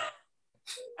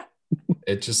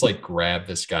 It just like grabbed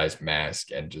this guy's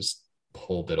mask and just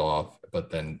pulled it off,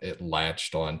 but then it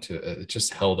latched onto it,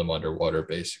 just held him underwater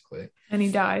basically. And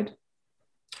he died.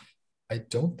 I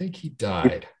don't think he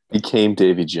died. He became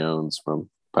Davy Jones from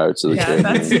Pirates of the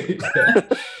Caribbean.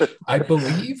 Yeah. I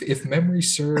believe, if memory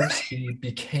serves, he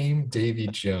became Davy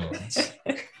Jones.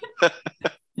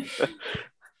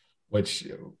 Which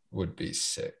would be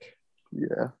sick.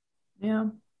 Yeah. Yeah.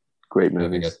 Great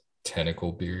movies.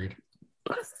 tentacle beard.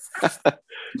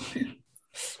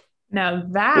 Now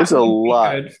that there's a would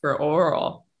lot be good for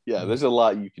oral. Yeah, there's a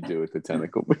lot you can do with the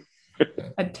tentacle beard.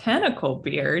 A tentacle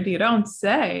beard, you don't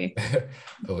say.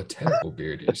 Oh, a tentacle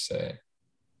beard, you say.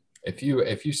 If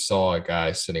you saw a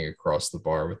guy sitting across the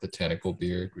bar with a tentacle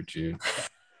beard, would you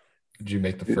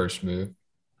make the first move?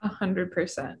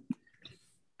 100%.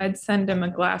 I'd send him a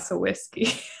glass of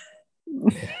whiskey.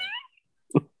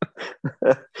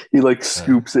 He like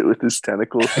scoops it with his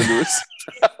tentacles into his.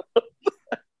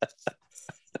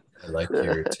 I like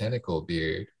your tentacle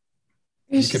beard.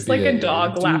 He's just like a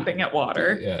dog lapping at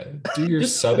water. Yeah, do your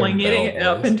just Southern flinging Belle it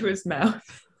up voice. into his mouth.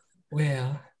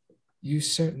 Well, you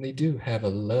certainly do have a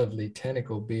lovely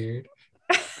tentacle beard.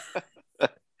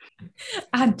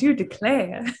 I do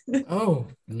declare. Oh,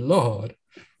 Lord.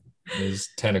 His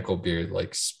tentacle beard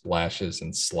like splashes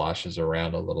and sloshes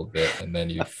around a little bit, and then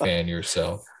you fan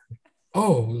yourself.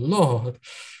 Oh, Lord.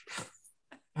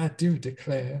 I do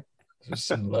declare. There's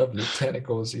some lovely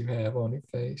tentacles you have on your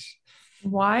face.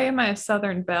 Why am I a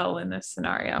Southern belle in this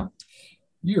scenario?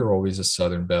 You're always a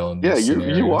Southern belle. In Yeah, these you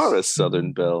scenarios. are a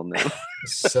Southern belle now.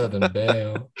 Southern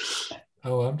belle.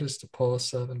 Oh, I'm just a poor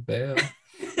Southern belle.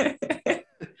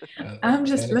 I'm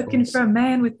just looking for a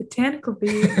man with a tentacle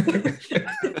beard.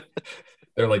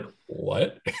 They're like,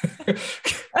 what?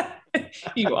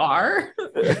 You are?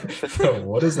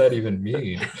 What does that even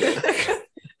mean?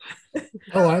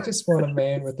 Oh, I just want a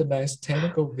man with a nice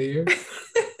tentacle beard.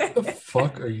 What the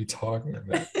fuck are you talking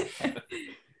about?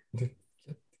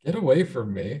 Get away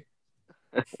from me.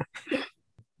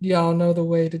 Y'all know the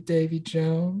way to Davy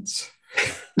Jones.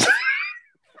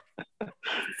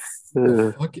 What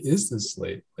the fuck is this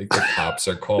late? Like the cops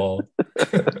are called.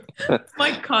 I'm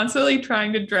like constantly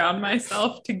trying to drown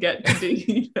myself to get to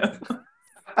Davy Jones.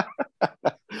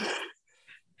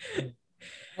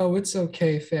 Oh, it's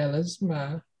okay, fellas.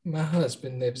 My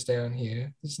husband lives down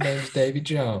here. His name's Davy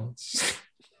Jones.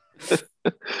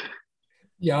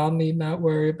 Y'all need not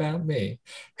worry about me.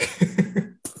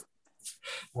 I'm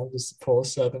just a poor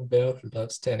Southern belle who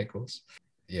loves tentacles.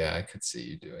 Yeah, I could see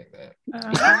you doing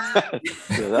that.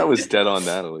 Yeah, that was dead on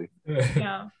Natalie.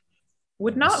 Yeah.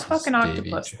 Would not fuck an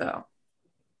octopus, though.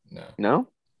 No. No?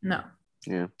 No.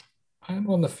 Yeah. I'm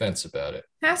on the fence about it.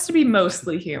 Has to be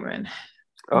mostly human.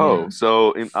 Oh, Yeah.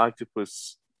 so in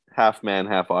octopus, half man,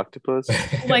 half octopus?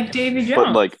 Like Davy Jones.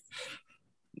 But like,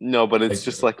 no, but it's Like-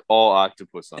 just like all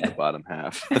octopus on the bottom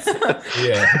half.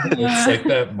 Yeah, it's like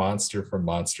that monster from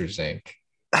Monsters Inc.,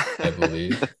 I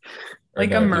believe. Or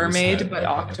like no, a he was mermaid, had, but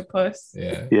like, octopus.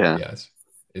 Yeah. Yeah. Yes.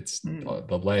 It's Mm.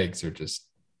 the legs are just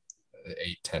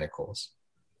 8 tentacles.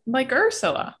 Like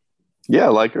Ursula. Yeah,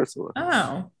 like Ursula.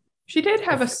 Oh. She did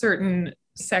have a certain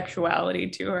sexuality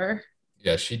to her.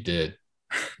 Yeah, she did.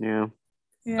 Yeah.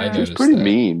 Yeah. I She was noticed pretty that.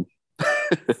 mean.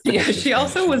 Yeah, She she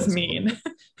also was was mean.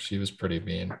 She was pretty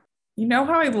mean. You know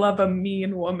how I love a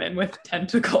mean woman with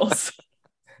tentacles.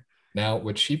 Now,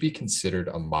 would she be considered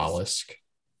a mollusk?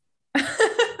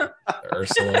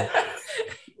 Ursula?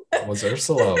 Was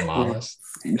Ursula a mollusk?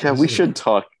 Yeah, we should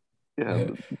talk. Yeah,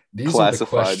 These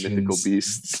classified are the mythical questions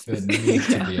beasts. that need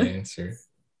to be answered.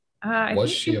 I Was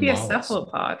think she she'd a be a mollusk?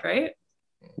 cephalopod, right?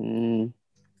 Mm,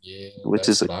 Yeah, which that's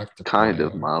is a what octopi kind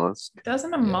of are. mollusk.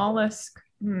 Doesn't a Yeah. mollusk?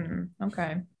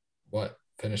 Okay. What?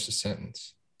 Finish the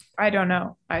sentence. I don't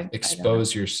know. I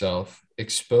Expose yourself.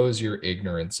 Expose your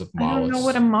ignorance of I don't mollusks. know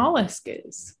what a mollusk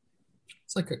is.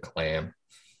 It's like a clam,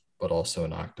 but also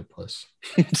an octopus.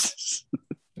 It's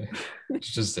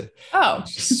just Oh,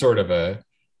 sort of a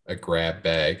grab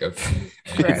bag of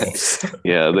animals.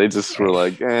 Yeah, they just were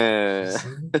like, eh.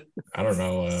 I don't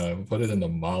know. Put it in the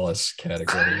mollusk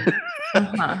category.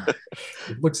 uh-huh.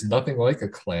 It looks nothing like a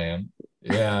clam.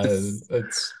 Yeah,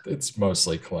 it's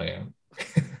mostly clam.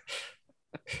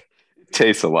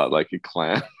 Tastes a lot like a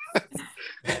clam.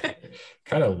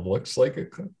 Kind of looks like a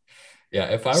clam. Yeah,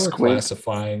 if I were Squid.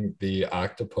 classifying the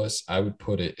octopus, I would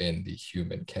put it in the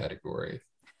human category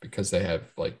because they have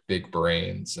like big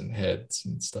brains and heads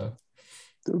and stuff.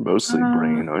 They're mostly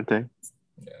brain, aren't they?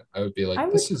 Yeah, I would be like, I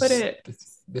would this is put it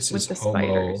this with is the Homo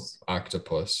spiders.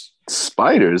 octopus.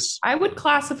 Spiders. I would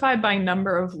classify by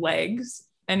number of legs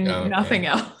and Oh, okay. nothing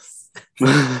else.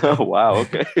 Oh, wow.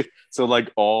 Okay. So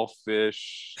like all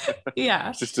fish,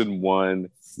 Yeah. just in one.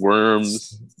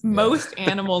 Worms. Most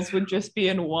animals would just be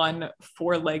in one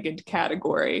 4-legged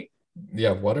category.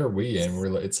 Yeah, what are we in?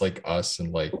 It's like us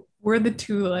and like We're the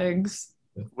 2 legs.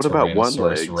 What about one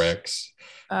Tyrannosaurus legs? Rex.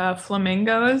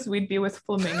 Flamingos, we'd be with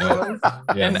flamingos.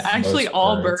 Yeah, And actually most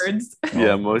all birds.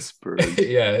 Yeah, most birds.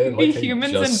 Yeah, It'd be like I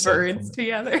humans just and said, birds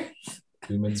together.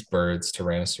 Humans, birds,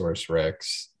 Tyrannosaurus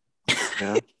Rex.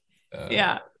 Yeah.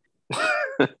 Yeah.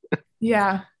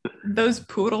 Yeah. Those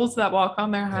poodles that walk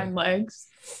on their hind legs.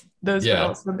 Those would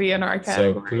also be in our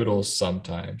category. So poodles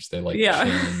sometimes they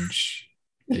change.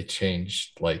 They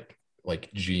change like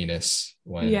genus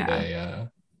when they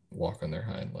walk on their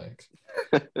hind legs.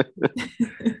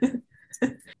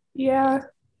 Yeah,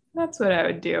 that's what I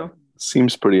would do.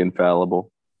 Seems pretty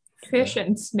infallible. Fish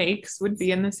and snakes would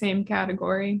be in the same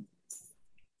category.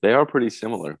 They are pretty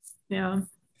similar. Yeah.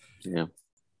 Yeah.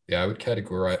 Yeah, I would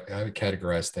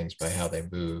categorize things by how they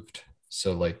moved.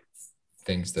 So like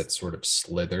things that sort of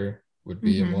slither would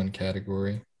be in one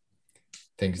category.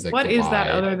 Things that What is that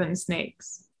other than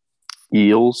snakes?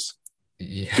 Eels.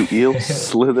 Yeah. Do eels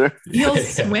slither?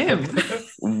 Eels swim.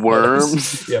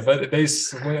 Worms. Yeah, but they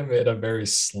swim in a very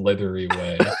slithery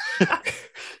way.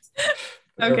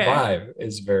 Their vibe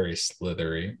is very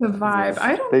slithery. The vibe.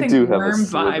 I don't think worm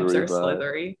vibes are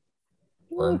slithery.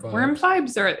 Worm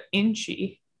vibes are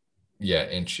inchy. Yeah,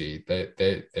 inchy.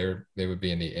 They would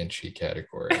be in the inchy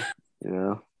category.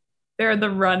 Yeah. They're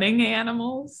the running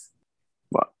animals.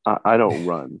 Well, I don't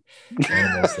run.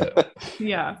 Animals that...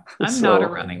 Yeah, I'm not a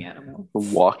running animal. A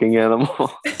walking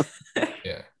animal.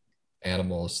 Yeah.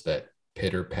 Animals that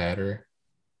pitter patter.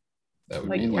 That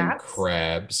would be cats? like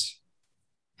crabs.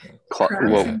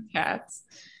 Crabs and cats.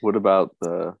 What about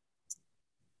the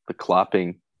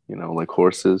clopping? You know, like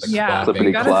horses. Yeah,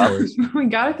 clippity clop. We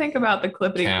gotta think about the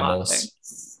clippity clopping.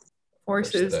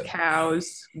 Horses,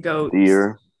 cows, goats.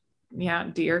 Deer. Yeah,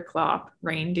 deer, clop,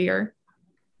 reindeer,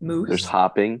 moose. There's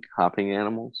hopping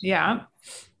animals. Yeah,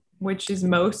 which is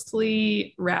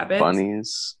mostly rabbits.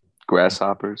 Bunnies,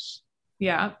 grasshoppers.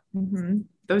 Yeah.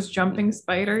 Those jumping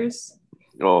spiders.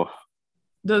 Oh.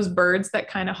 Those birds that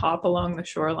kind of hop along the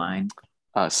shoreline.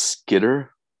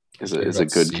 Skitter is a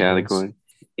good seals. Category.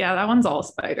 Yeah, that one's all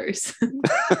spiders.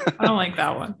 I don't like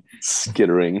that one.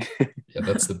 Skittering. Yeah,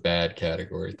 that's the bad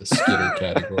category, the skitter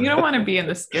category. You don't want to be in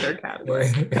the skitter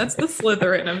category. That's the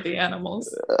Slytherin of the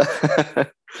animals.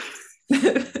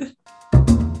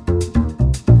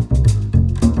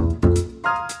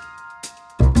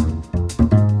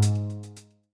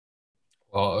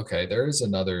 Well, okay, there is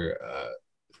another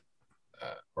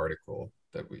article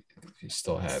that we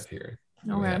still have here.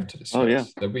 We have to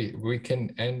discuss that we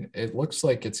can, and it looks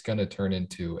like it's going to turn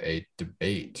into a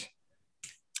debate.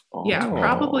 Yeah,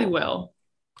 probably will.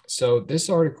 So this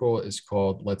article is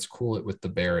called "Let's Cool It with the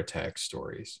Bear Attack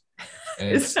Stories."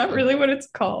 And is that really what it's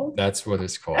called? That's what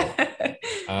it's called.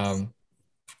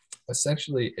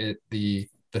 Essentially, the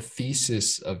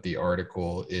thesis of the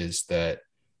article is that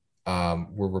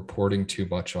we're reporting too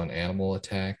much on animal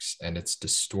attacks, and it's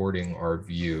distorting our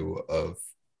view of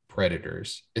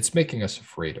predators. It's making us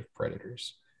afraid of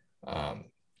predators,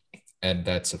 and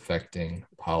that's affecting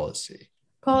policy.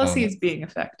 Policy is being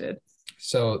affected.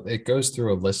 So it goes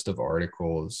through a list of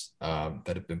articles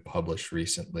that have been published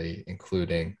recently,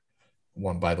 including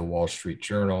one by the Wall Street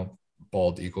Journal.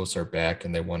 Bald eagles are back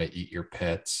and they want to eat your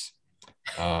pets.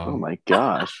 Oh my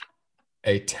gosh.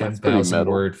 A 10,000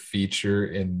 word feature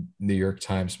in New York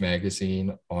Times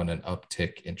Magazine on an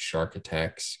uptick in shark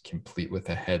attacks, complete with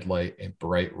a headlight in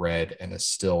bright red and a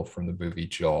still from the movie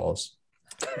Jaws.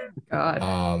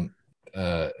 God.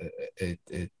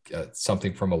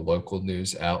 Something from a local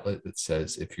news outlet that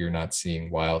says, if you're not seeing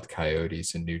wild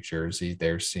coyotes in New Jersey,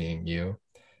 they're seeing you.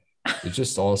 There's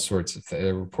just all sorts of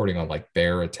they're reporting on like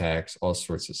bear attacks, all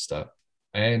sorts of stuff.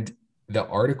 And the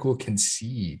article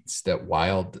concedes that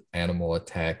wild animal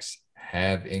attacks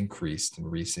have increased in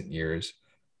recent years.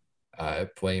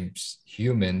 It blames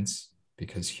humans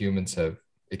because humans have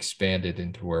expanded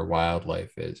into where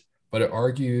wildlife is. But it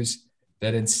argues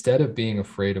that instead of being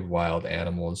afraid of wild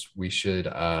animals, we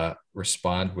should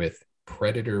respond with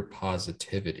predator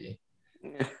positivity.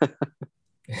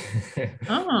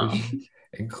 Which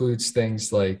includes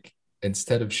things like,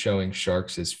 instead of showing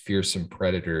sharks as fearsome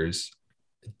predators,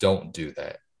 don't do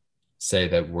that. Say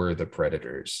that we're the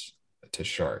predators to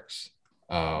sharks.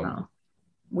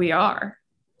 We are.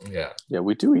 Yeah. Yeah,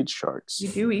 we do eat sharks. We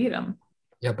do eat them.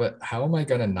 Yeah, but how am I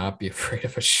going to not be afraid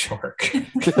of a shark?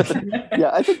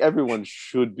 Yeah, I think everyone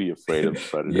should be afraid of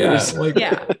predators.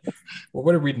 Yeah, well,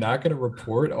 what are we not going to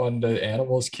report on the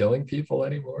animals killing people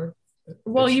anymore?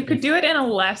 Well, you could do it in a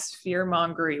less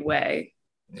fear-mongery way.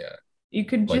 Yeah. You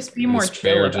could just be more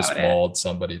chill about it. Bear just mauled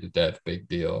somebody to death. Big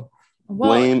deal.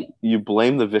 Well,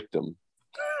 blame the victim.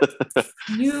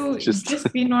 You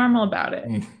just be normal about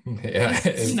it. Yeah.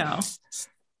 Just,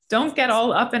 don't get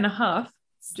all up in a huff.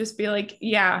 Just be like,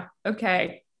 yeah,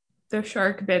 okay, the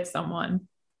shark bit someone.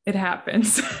 It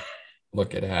happens.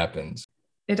 Look, it happens.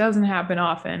 It doesn't happen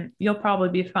often. You'll probably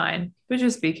be fine, but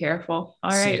just be careful.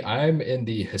 All right. See, I'm in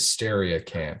the hysteria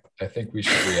camp. I think we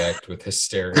should react with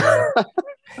hysteria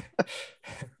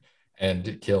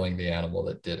and killing the animal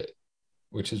that did it,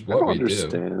 which is what we do. I don't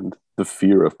understand the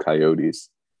fear of coyotes.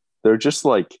 They're just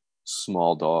like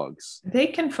small dogs. They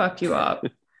can fuck you up.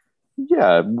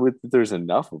 Yeah, there's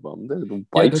enough of them.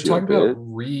 They're talking about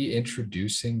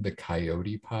reintroducing the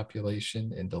coyote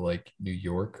population into like New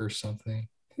York or something.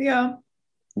 Yeah.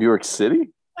 New York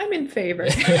City? I'm in favor.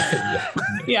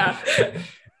 Yeah.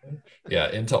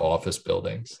 Yeah, into office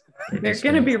buildings. They're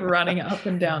going to be running up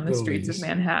and down the streets of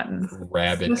Manhattan.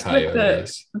 Rabid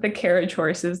coyotes. The carriage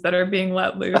horses that are being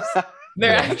let loose.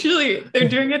 They're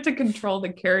doing it to control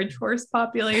the carriage horse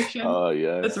population. Oh,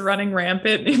 yeah. That's running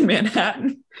rampant in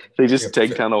Manhattan. They just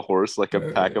take down a horse like a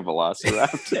pack of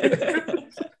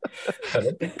velociraptors. I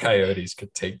don't think coyotes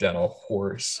could take down a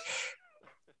horse.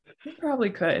 They probably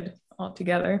could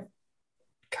altogether.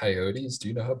 Coyotes? Do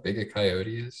you know how big a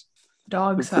coyote is?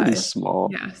 Dog size. Pretty small.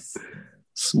 Yes.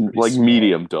 Like small.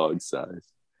 Medium dog size.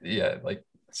 Yeah, like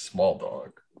small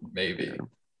dog, maybe. Yeah.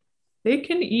 They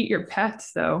can eat your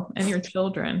pets, though, and your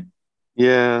children.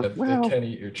 Yeah. They can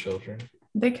eat your children.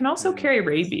 They can also carry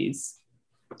rabies.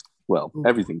 Well,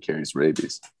 everything carries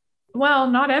rabies. Well,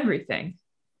 not everything.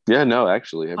 Yeah, no,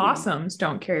 actually. Possums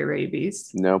don't carry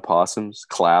rabies. No possums.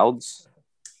 Clouds.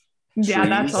 Yeah, trees.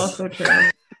 That's also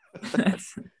true.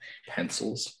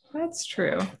 Pencils. That's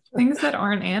true. Things that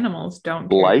aren't animals don't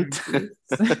carry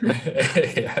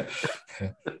rabies. Yeah.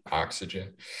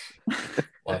 Oxygen.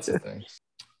 Lots of things.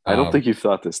 I don't think you've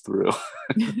thought this through.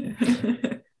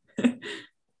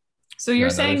 So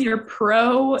you're saying you're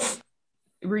pro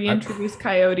reintroduce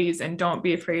coyotes and don't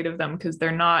be afraid of them because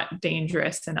they're not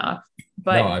dangerous enough,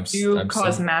 but I'm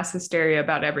cause mass hysteria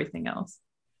about everything else.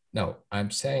 No, I'm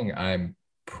saying I'm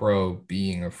pro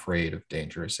being afraid of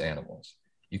dangerous animals.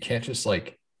 You can't just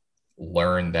like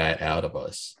learn that out of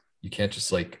us. You can't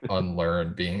just like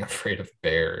unlearn being afraid of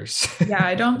bears. Yeah,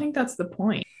 I don't think that's the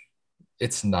point.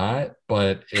 It's not,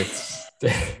 but it's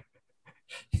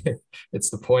it's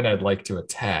the point I'd like to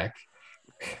attack.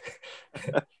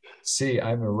 See,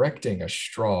 I'm erecting a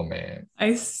straw man.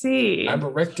 I see. I'm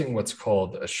erecting what's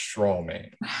called a straw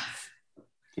man.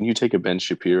 Can you take a Ben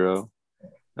Shapiro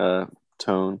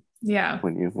tone? Yeah.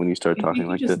 When you start talking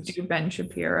like this, do Ben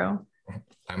Shapiro.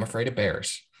 I'm afraid of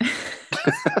bears.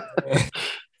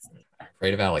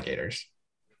 Afraid of alligators.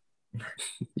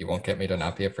 You won't get me to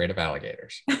not be afraid of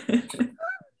alligators.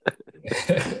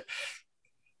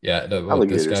 Yeah, no, well,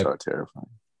 alligators are terrifying.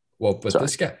 Well, but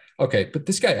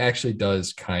this guy actually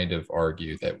does kind of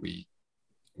argue that we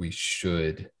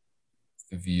should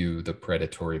view the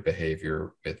predatory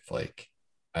behavior with like,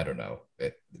 I don't know,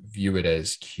 view it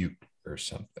as cute or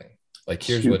something. Like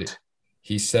here's what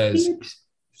he says.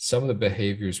 Some of the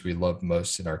behaviors we love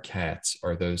most in our cats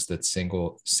are those that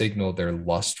signal their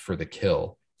lust for the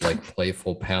kill, like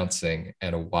playful pouncing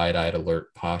and a wide-eyed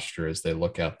alert posture as they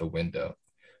look out the window.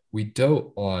 We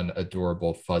dote on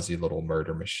adorable fuzzy little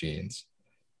murder machines.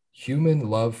 Human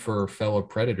love for fellow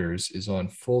predators is on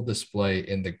full display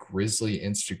in the grisly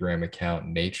Instagram account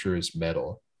Nature is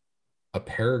Metal. A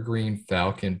peregrine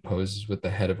falcon poses with the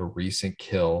head of a recent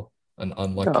kill, an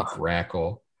unlucky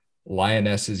grackle.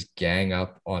 Lionesses gang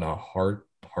up on a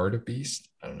hartebeest.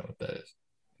 I don't know what that is.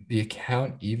 The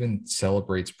account even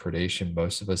celebrates predation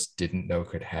most of us didn't know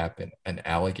could happen. An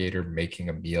alligator making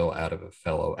a meal out of a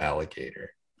fellow alligator.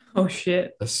 Oh,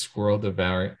 shit. A squirrel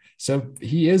devouring. So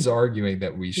he is arguing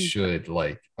that we should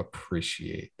like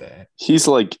appreciate that. He's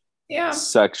like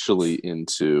sexually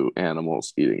into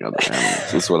animals eating other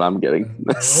animals. That's what I'm getting.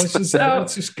 Let's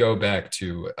just go back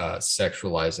to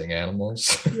sexualizing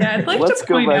animals. Yeah, I'd like to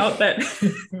point out that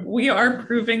we are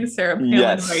proving Sarah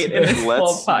Palin right in this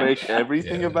whole podcast. Let's make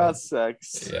everything about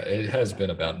sex. Yeah, it has been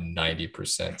about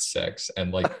 90% sex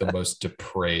and like the most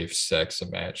depraved sex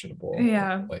imaginable.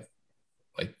 Yeah. Like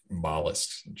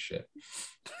mollusks and shit.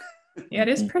 Yeah, it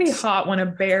is pretty hot when a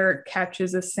bear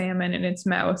catches a salmon in its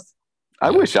mouth. I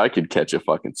wish I could catch a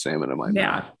fucking salmon in my mouth.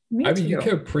 Yeah, me too. You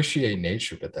can appreciate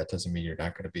nature, but that doesn't mean you're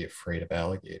not going to be afraid of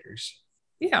alligators.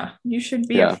 Yeah, you should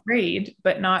be afraid,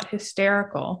 but not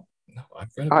hysterical. No, I'm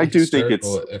going to be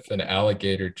hysterical if an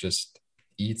alligator just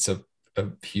eats a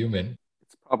human.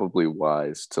 It's probably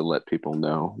wise to let people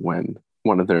know when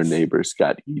one of their neighbors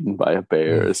got eaten by a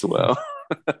bear as well.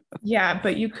 Yeah,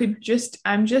 but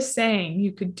I'm just saying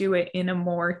you could do it in a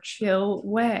more chill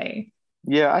way.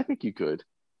 Yeah, I think you could.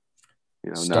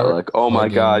 You know, not like, oh my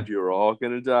God, you're all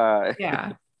going to die.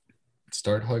 Yeah.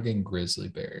 Start hugging grizzly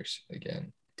bears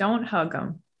again. Don't hug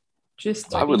them.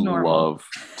 Just I would love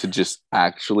to just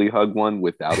actually hug one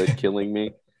without it killing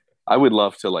me. I would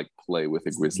love to like play with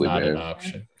a grizzly bear. Not an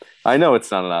option. I know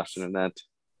it's not an option, and that's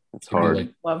hard.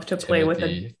 Like love to play with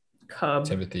a cub.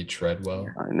 Timothy Treadwell.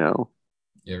 I know.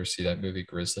 You ever see that movie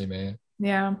Grizzly Man?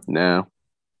 Yeah. No.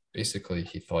 Basically,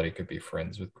 he thought he could be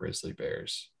friends with grizzly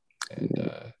bears,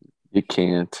 and you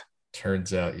can't.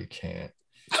 Turns out you can't.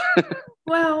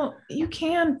 Well, you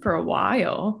can for a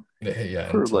while. Yeah,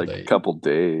 for like a couple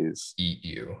days. Eat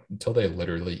you until they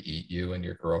literally eat you and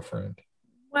your girlfriend.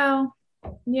 Well,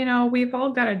 we've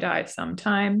all got to die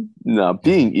sometime. No,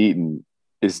 being eaten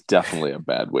is definitely a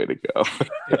bad way to go.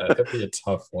 Yeah, that'd be a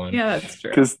tough one. Yeah, that's true.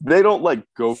 Because they don't like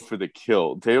go for the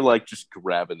kill. They're like just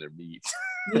grabbing their meat.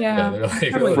 Yeah, they're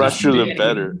like, the fresher the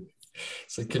better.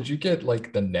 It's like, could you get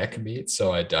like the neck meat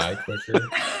so I die quicker?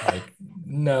 Like,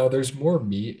 no, there's more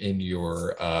meat in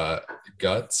your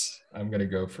guts. I'm gonna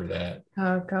go for that.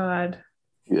 Oh God.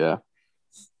 Yeah.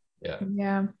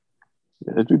 Yeah.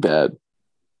 It'd be bad.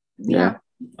 Yeah.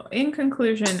 In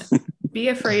conclusion, be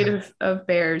afraid of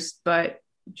bears, but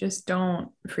just don't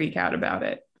freak out about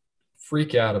it.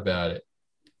 Freak out about it.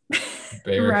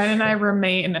 Bear. Ryan and I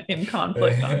remain in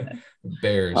conflict on it.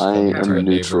 Bears. I am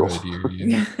neutral.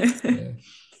 Yeah.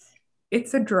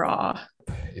 It's a draw.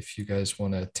 If you guys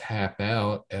want to tap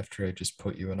out after I just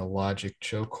put you in a logic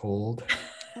chokehold,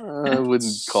 I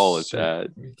wouldn't call it that.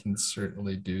 We can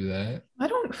certainly do that. I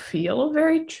don't feel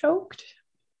very choked.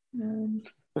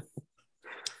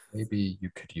 Maybe you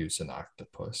could use an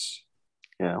octopus.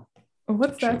 Yeah.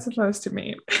 What's that supposed to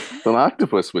mean? An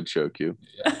octopus would choke you.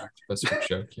 Yeah, octopus would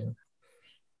choke you.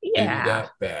 Yeah. Baby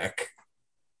got back.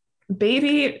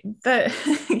 Baby,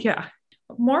 yeah.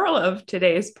 Moral of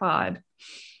today's pod.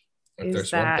 If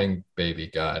there's one thing baby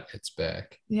got, it's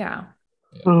back. Yeah.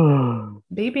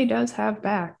 Baby does have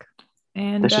back.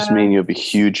 And that just mean you have a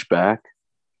huge back.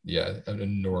 Yeah, an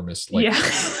enormous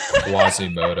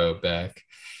Quasimodo back.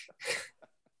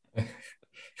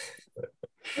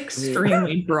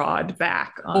 Extremely broad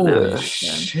back on Holy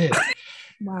shit.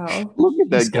 Wow. Look at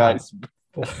that guy's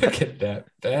look at that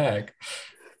back.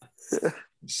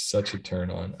 Such a turn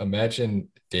on. Imagine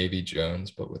Davy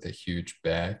Jones, but with a huge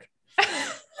back.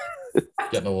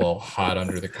 Getting a little hot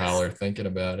under the collar thinking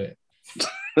about it.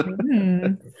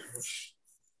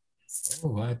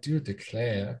 Oh, I do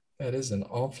declare that is an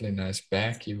awfully nice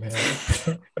back you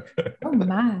have. Oh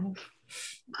my.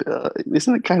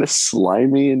 Isn't it kind of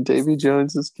slimy in Davy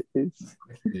Jones's case?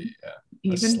 Yeah,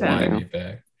 even slimy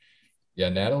back. Yeah,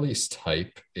 Natalie's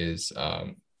type is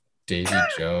Davy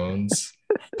Jones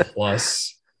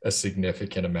plus a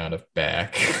significant amount of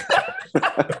back.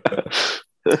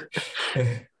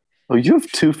 Oh, you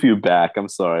have too few back. I'm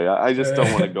sorry. I just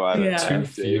don't want to go out of too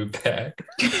few back.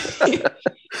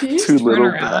 Too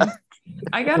little back.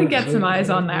 I gotta get some eyes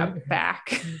on that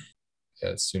back. Yeah,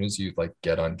 as soon as you like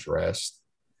get undressed,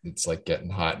 it's like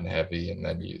getting hot and heavy, and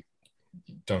then you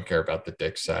don't care about the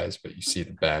dick size, but you see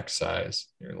the back size.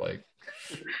 You're like,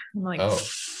 I'm like, oh.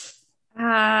 It's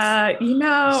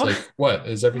like, what?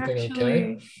 Is everything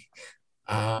okay?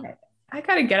 I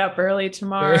gotta get up early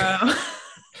tomorrow.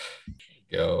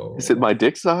 Go. Is it my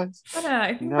dick size?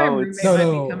 I think my roommate might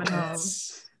be coming home.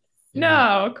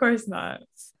 No, of course not.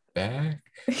 Back?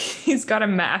 He's got a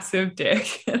massive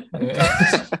dick.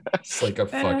 It's like a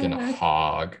fucking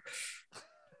hog.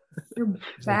 Your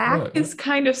back is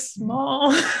kind of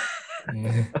small.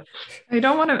 I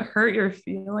don't want to hurt your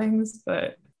feelings,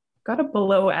 but got a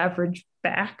below average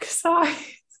back size.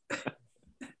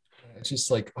 It's just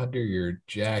like under your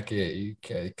jacket, you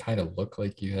kind of look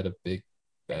like you had a big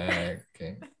back.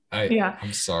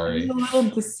 I'm sorry. I'm a little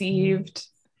deceived.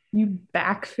 You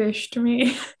backfished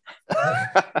me.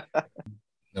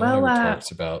 No one ever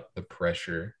talks about the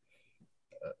pressure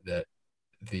that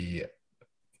the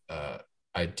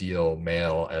ideal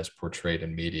male as portrayed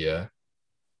in media,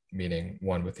 meaning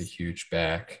one with a huge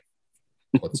back,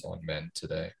 puts on men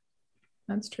today.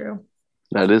 That's true.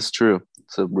 That is true.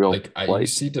 It's a real you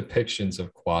see depictions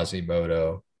of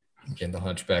Quasimodo in The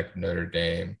Hunchback of Notre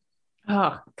Dame.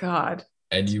 Oh God.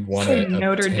 And you want to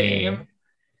Notre Dame.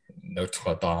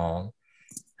 Notre Dame.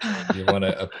 You want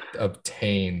to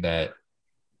obtain that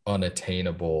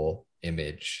unattainable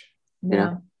image.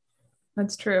 Yeah,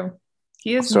 that's true.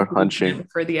 He is start hunching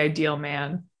for the ideal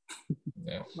man.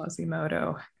 Yeah.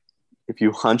 Quasimodo. If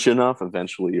you hunch enough,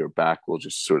 eventually your back will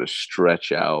just sort of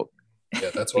stretch out.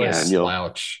 Yeah, that's why I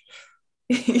slouch.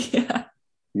 Yeah.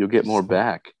 You'll get more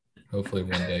back. Hopefully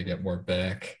one day I get more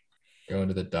back. Go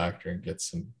into the doctor and get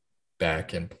some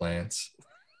back implants.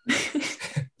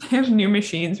 I have new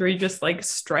machines where you just like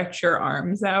stretch your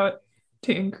arms out.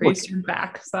 to increase your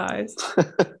back size.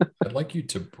 I'd like you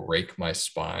to break my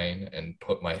spine and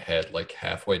put my head like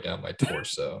halfway down my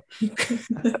torso.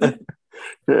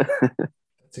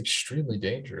 That's extremely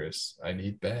dangerous. I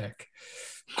need back.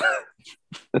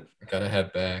 I gotta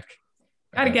have back.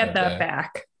 Gotta get that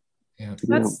back. Yeah.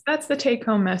 That's the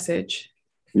take-home message.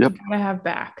 Yep. Gotta have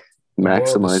back.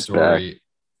 Maximize back.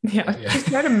 Yeah, just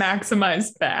try to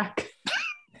maximize back.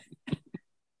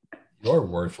 You're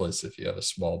worthless if you have a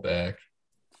small back.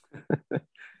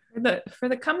 For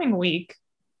the coming week,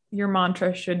 your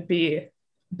mantra should be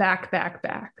back, back,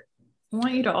 back. I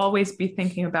want you to always be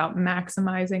thinking about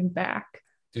maximizing back.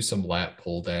 Do some lat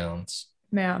pull downs.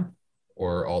 Yeah.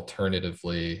 Or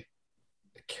alternatively,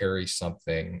 carry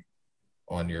something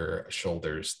on your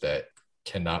shoulders that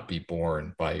cannot be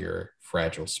borne by your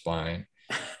fragile spine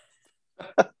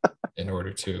in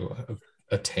order to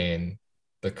attain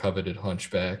the coveted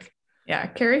hunchback. Yeah,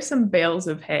 carry some bales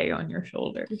of hay on your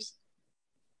shoulders.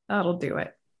 That'll do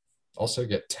it. Also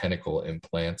get tentacle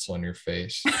implants on your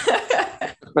face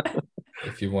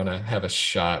if you want to have a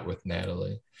shot with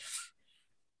Natalie.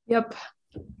 Yep.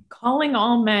 Calling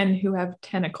all men who have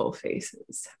tentacle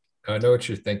faces. I know what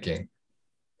you're thinking.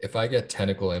 If I get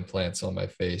tentacle implants on my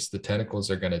face, the tentacles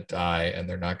are going to die and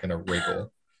they're not going to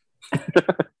wriggle.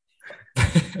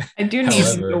 I do need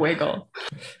to wiggle.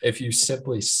 If you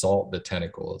simply salt the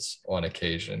tentacles on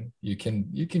occasion, you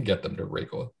can get them to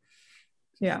wriggle.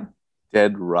 Yeah.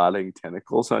 Dead rotting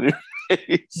tentacles on your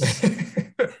face.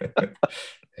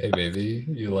 Hey baby,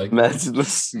 you like imagine the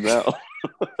smell.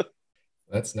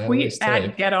 That's Natalie's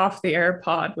type. Get off the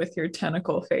AirPod with your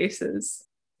tentacle faces.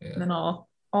 Yeah. And then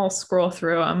I'll scroll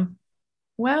through them.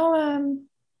 Well,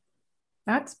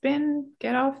 that's been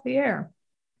Get Off the Air.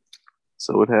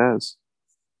 So it has.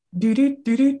 Do do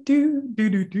do do do do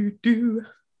do do do.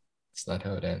 It's not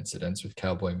how it ends. It ends with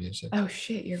cowboy music. Oh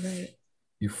shit, you're right.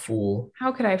 You fool.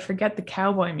 How could I forget the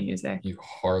cowboy music? You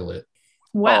harlot.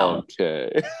 Well,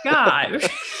 okay. God.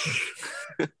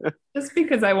 Just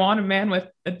because I want a man with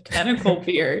a tentacle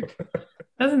beard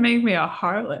doesn't make me a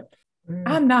harlot.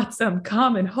 I'm not some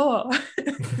common whore.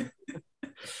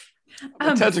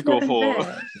 I'm a tentacle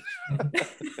whore.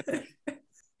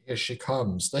 Here she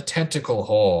comes, the tentacle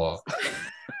whore.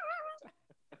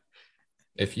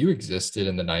 If you existed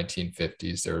in the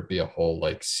 1950s, there would be a whole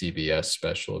like CBS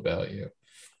special about you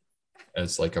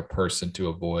as like a person to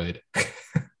avoid.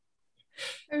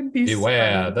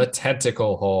 Beware the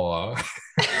tentacle whore.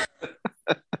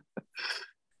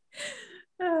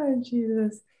 Oh,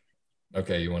 Jesus.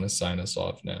 Okay, you want to sign us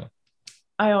off now?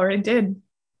 I already did.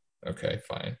 Okay,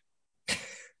 fine.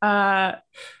 Au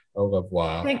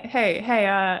revoir.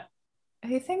 Hey,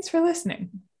 thanks for listening.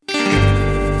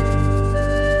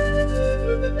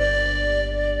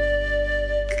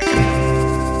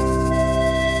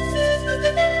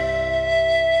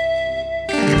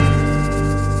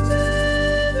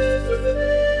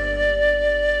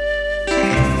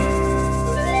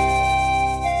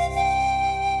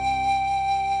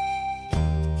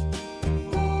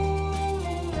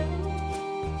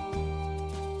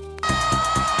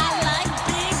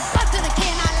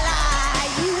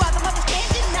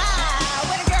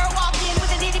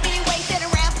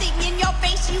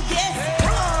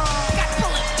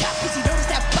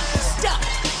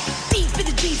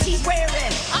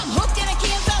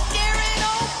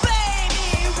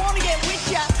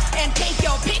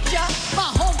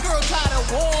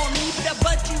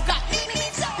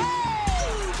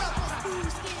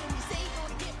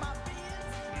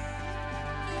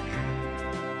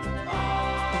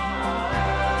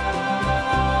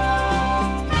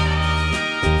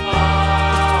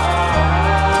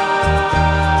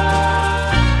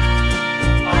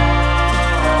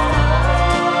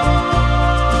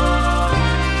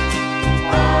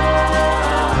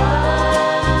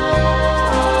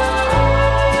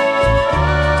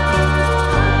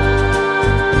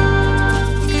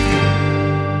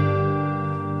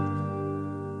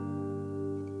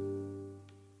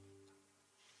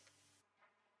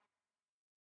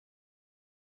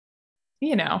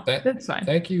 You know, that's fine.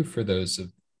 Thank you for those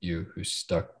of you who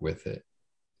stuck with it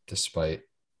despite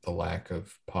the lack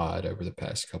of pod over the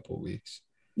past couple of weeks.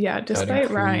 Yeah, despite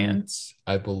Ryan.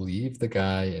 I believe the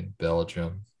guy in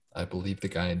Belgium. I believe the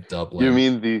guy in Dublin. You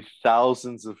mean the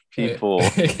thousands of people?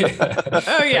 Yeah.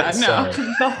 Oh, yeah, no.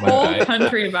 The whole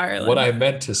country of Ireland. What I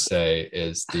meant to say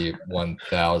is the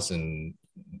 1,000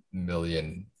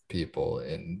 million people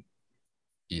in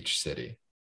each city.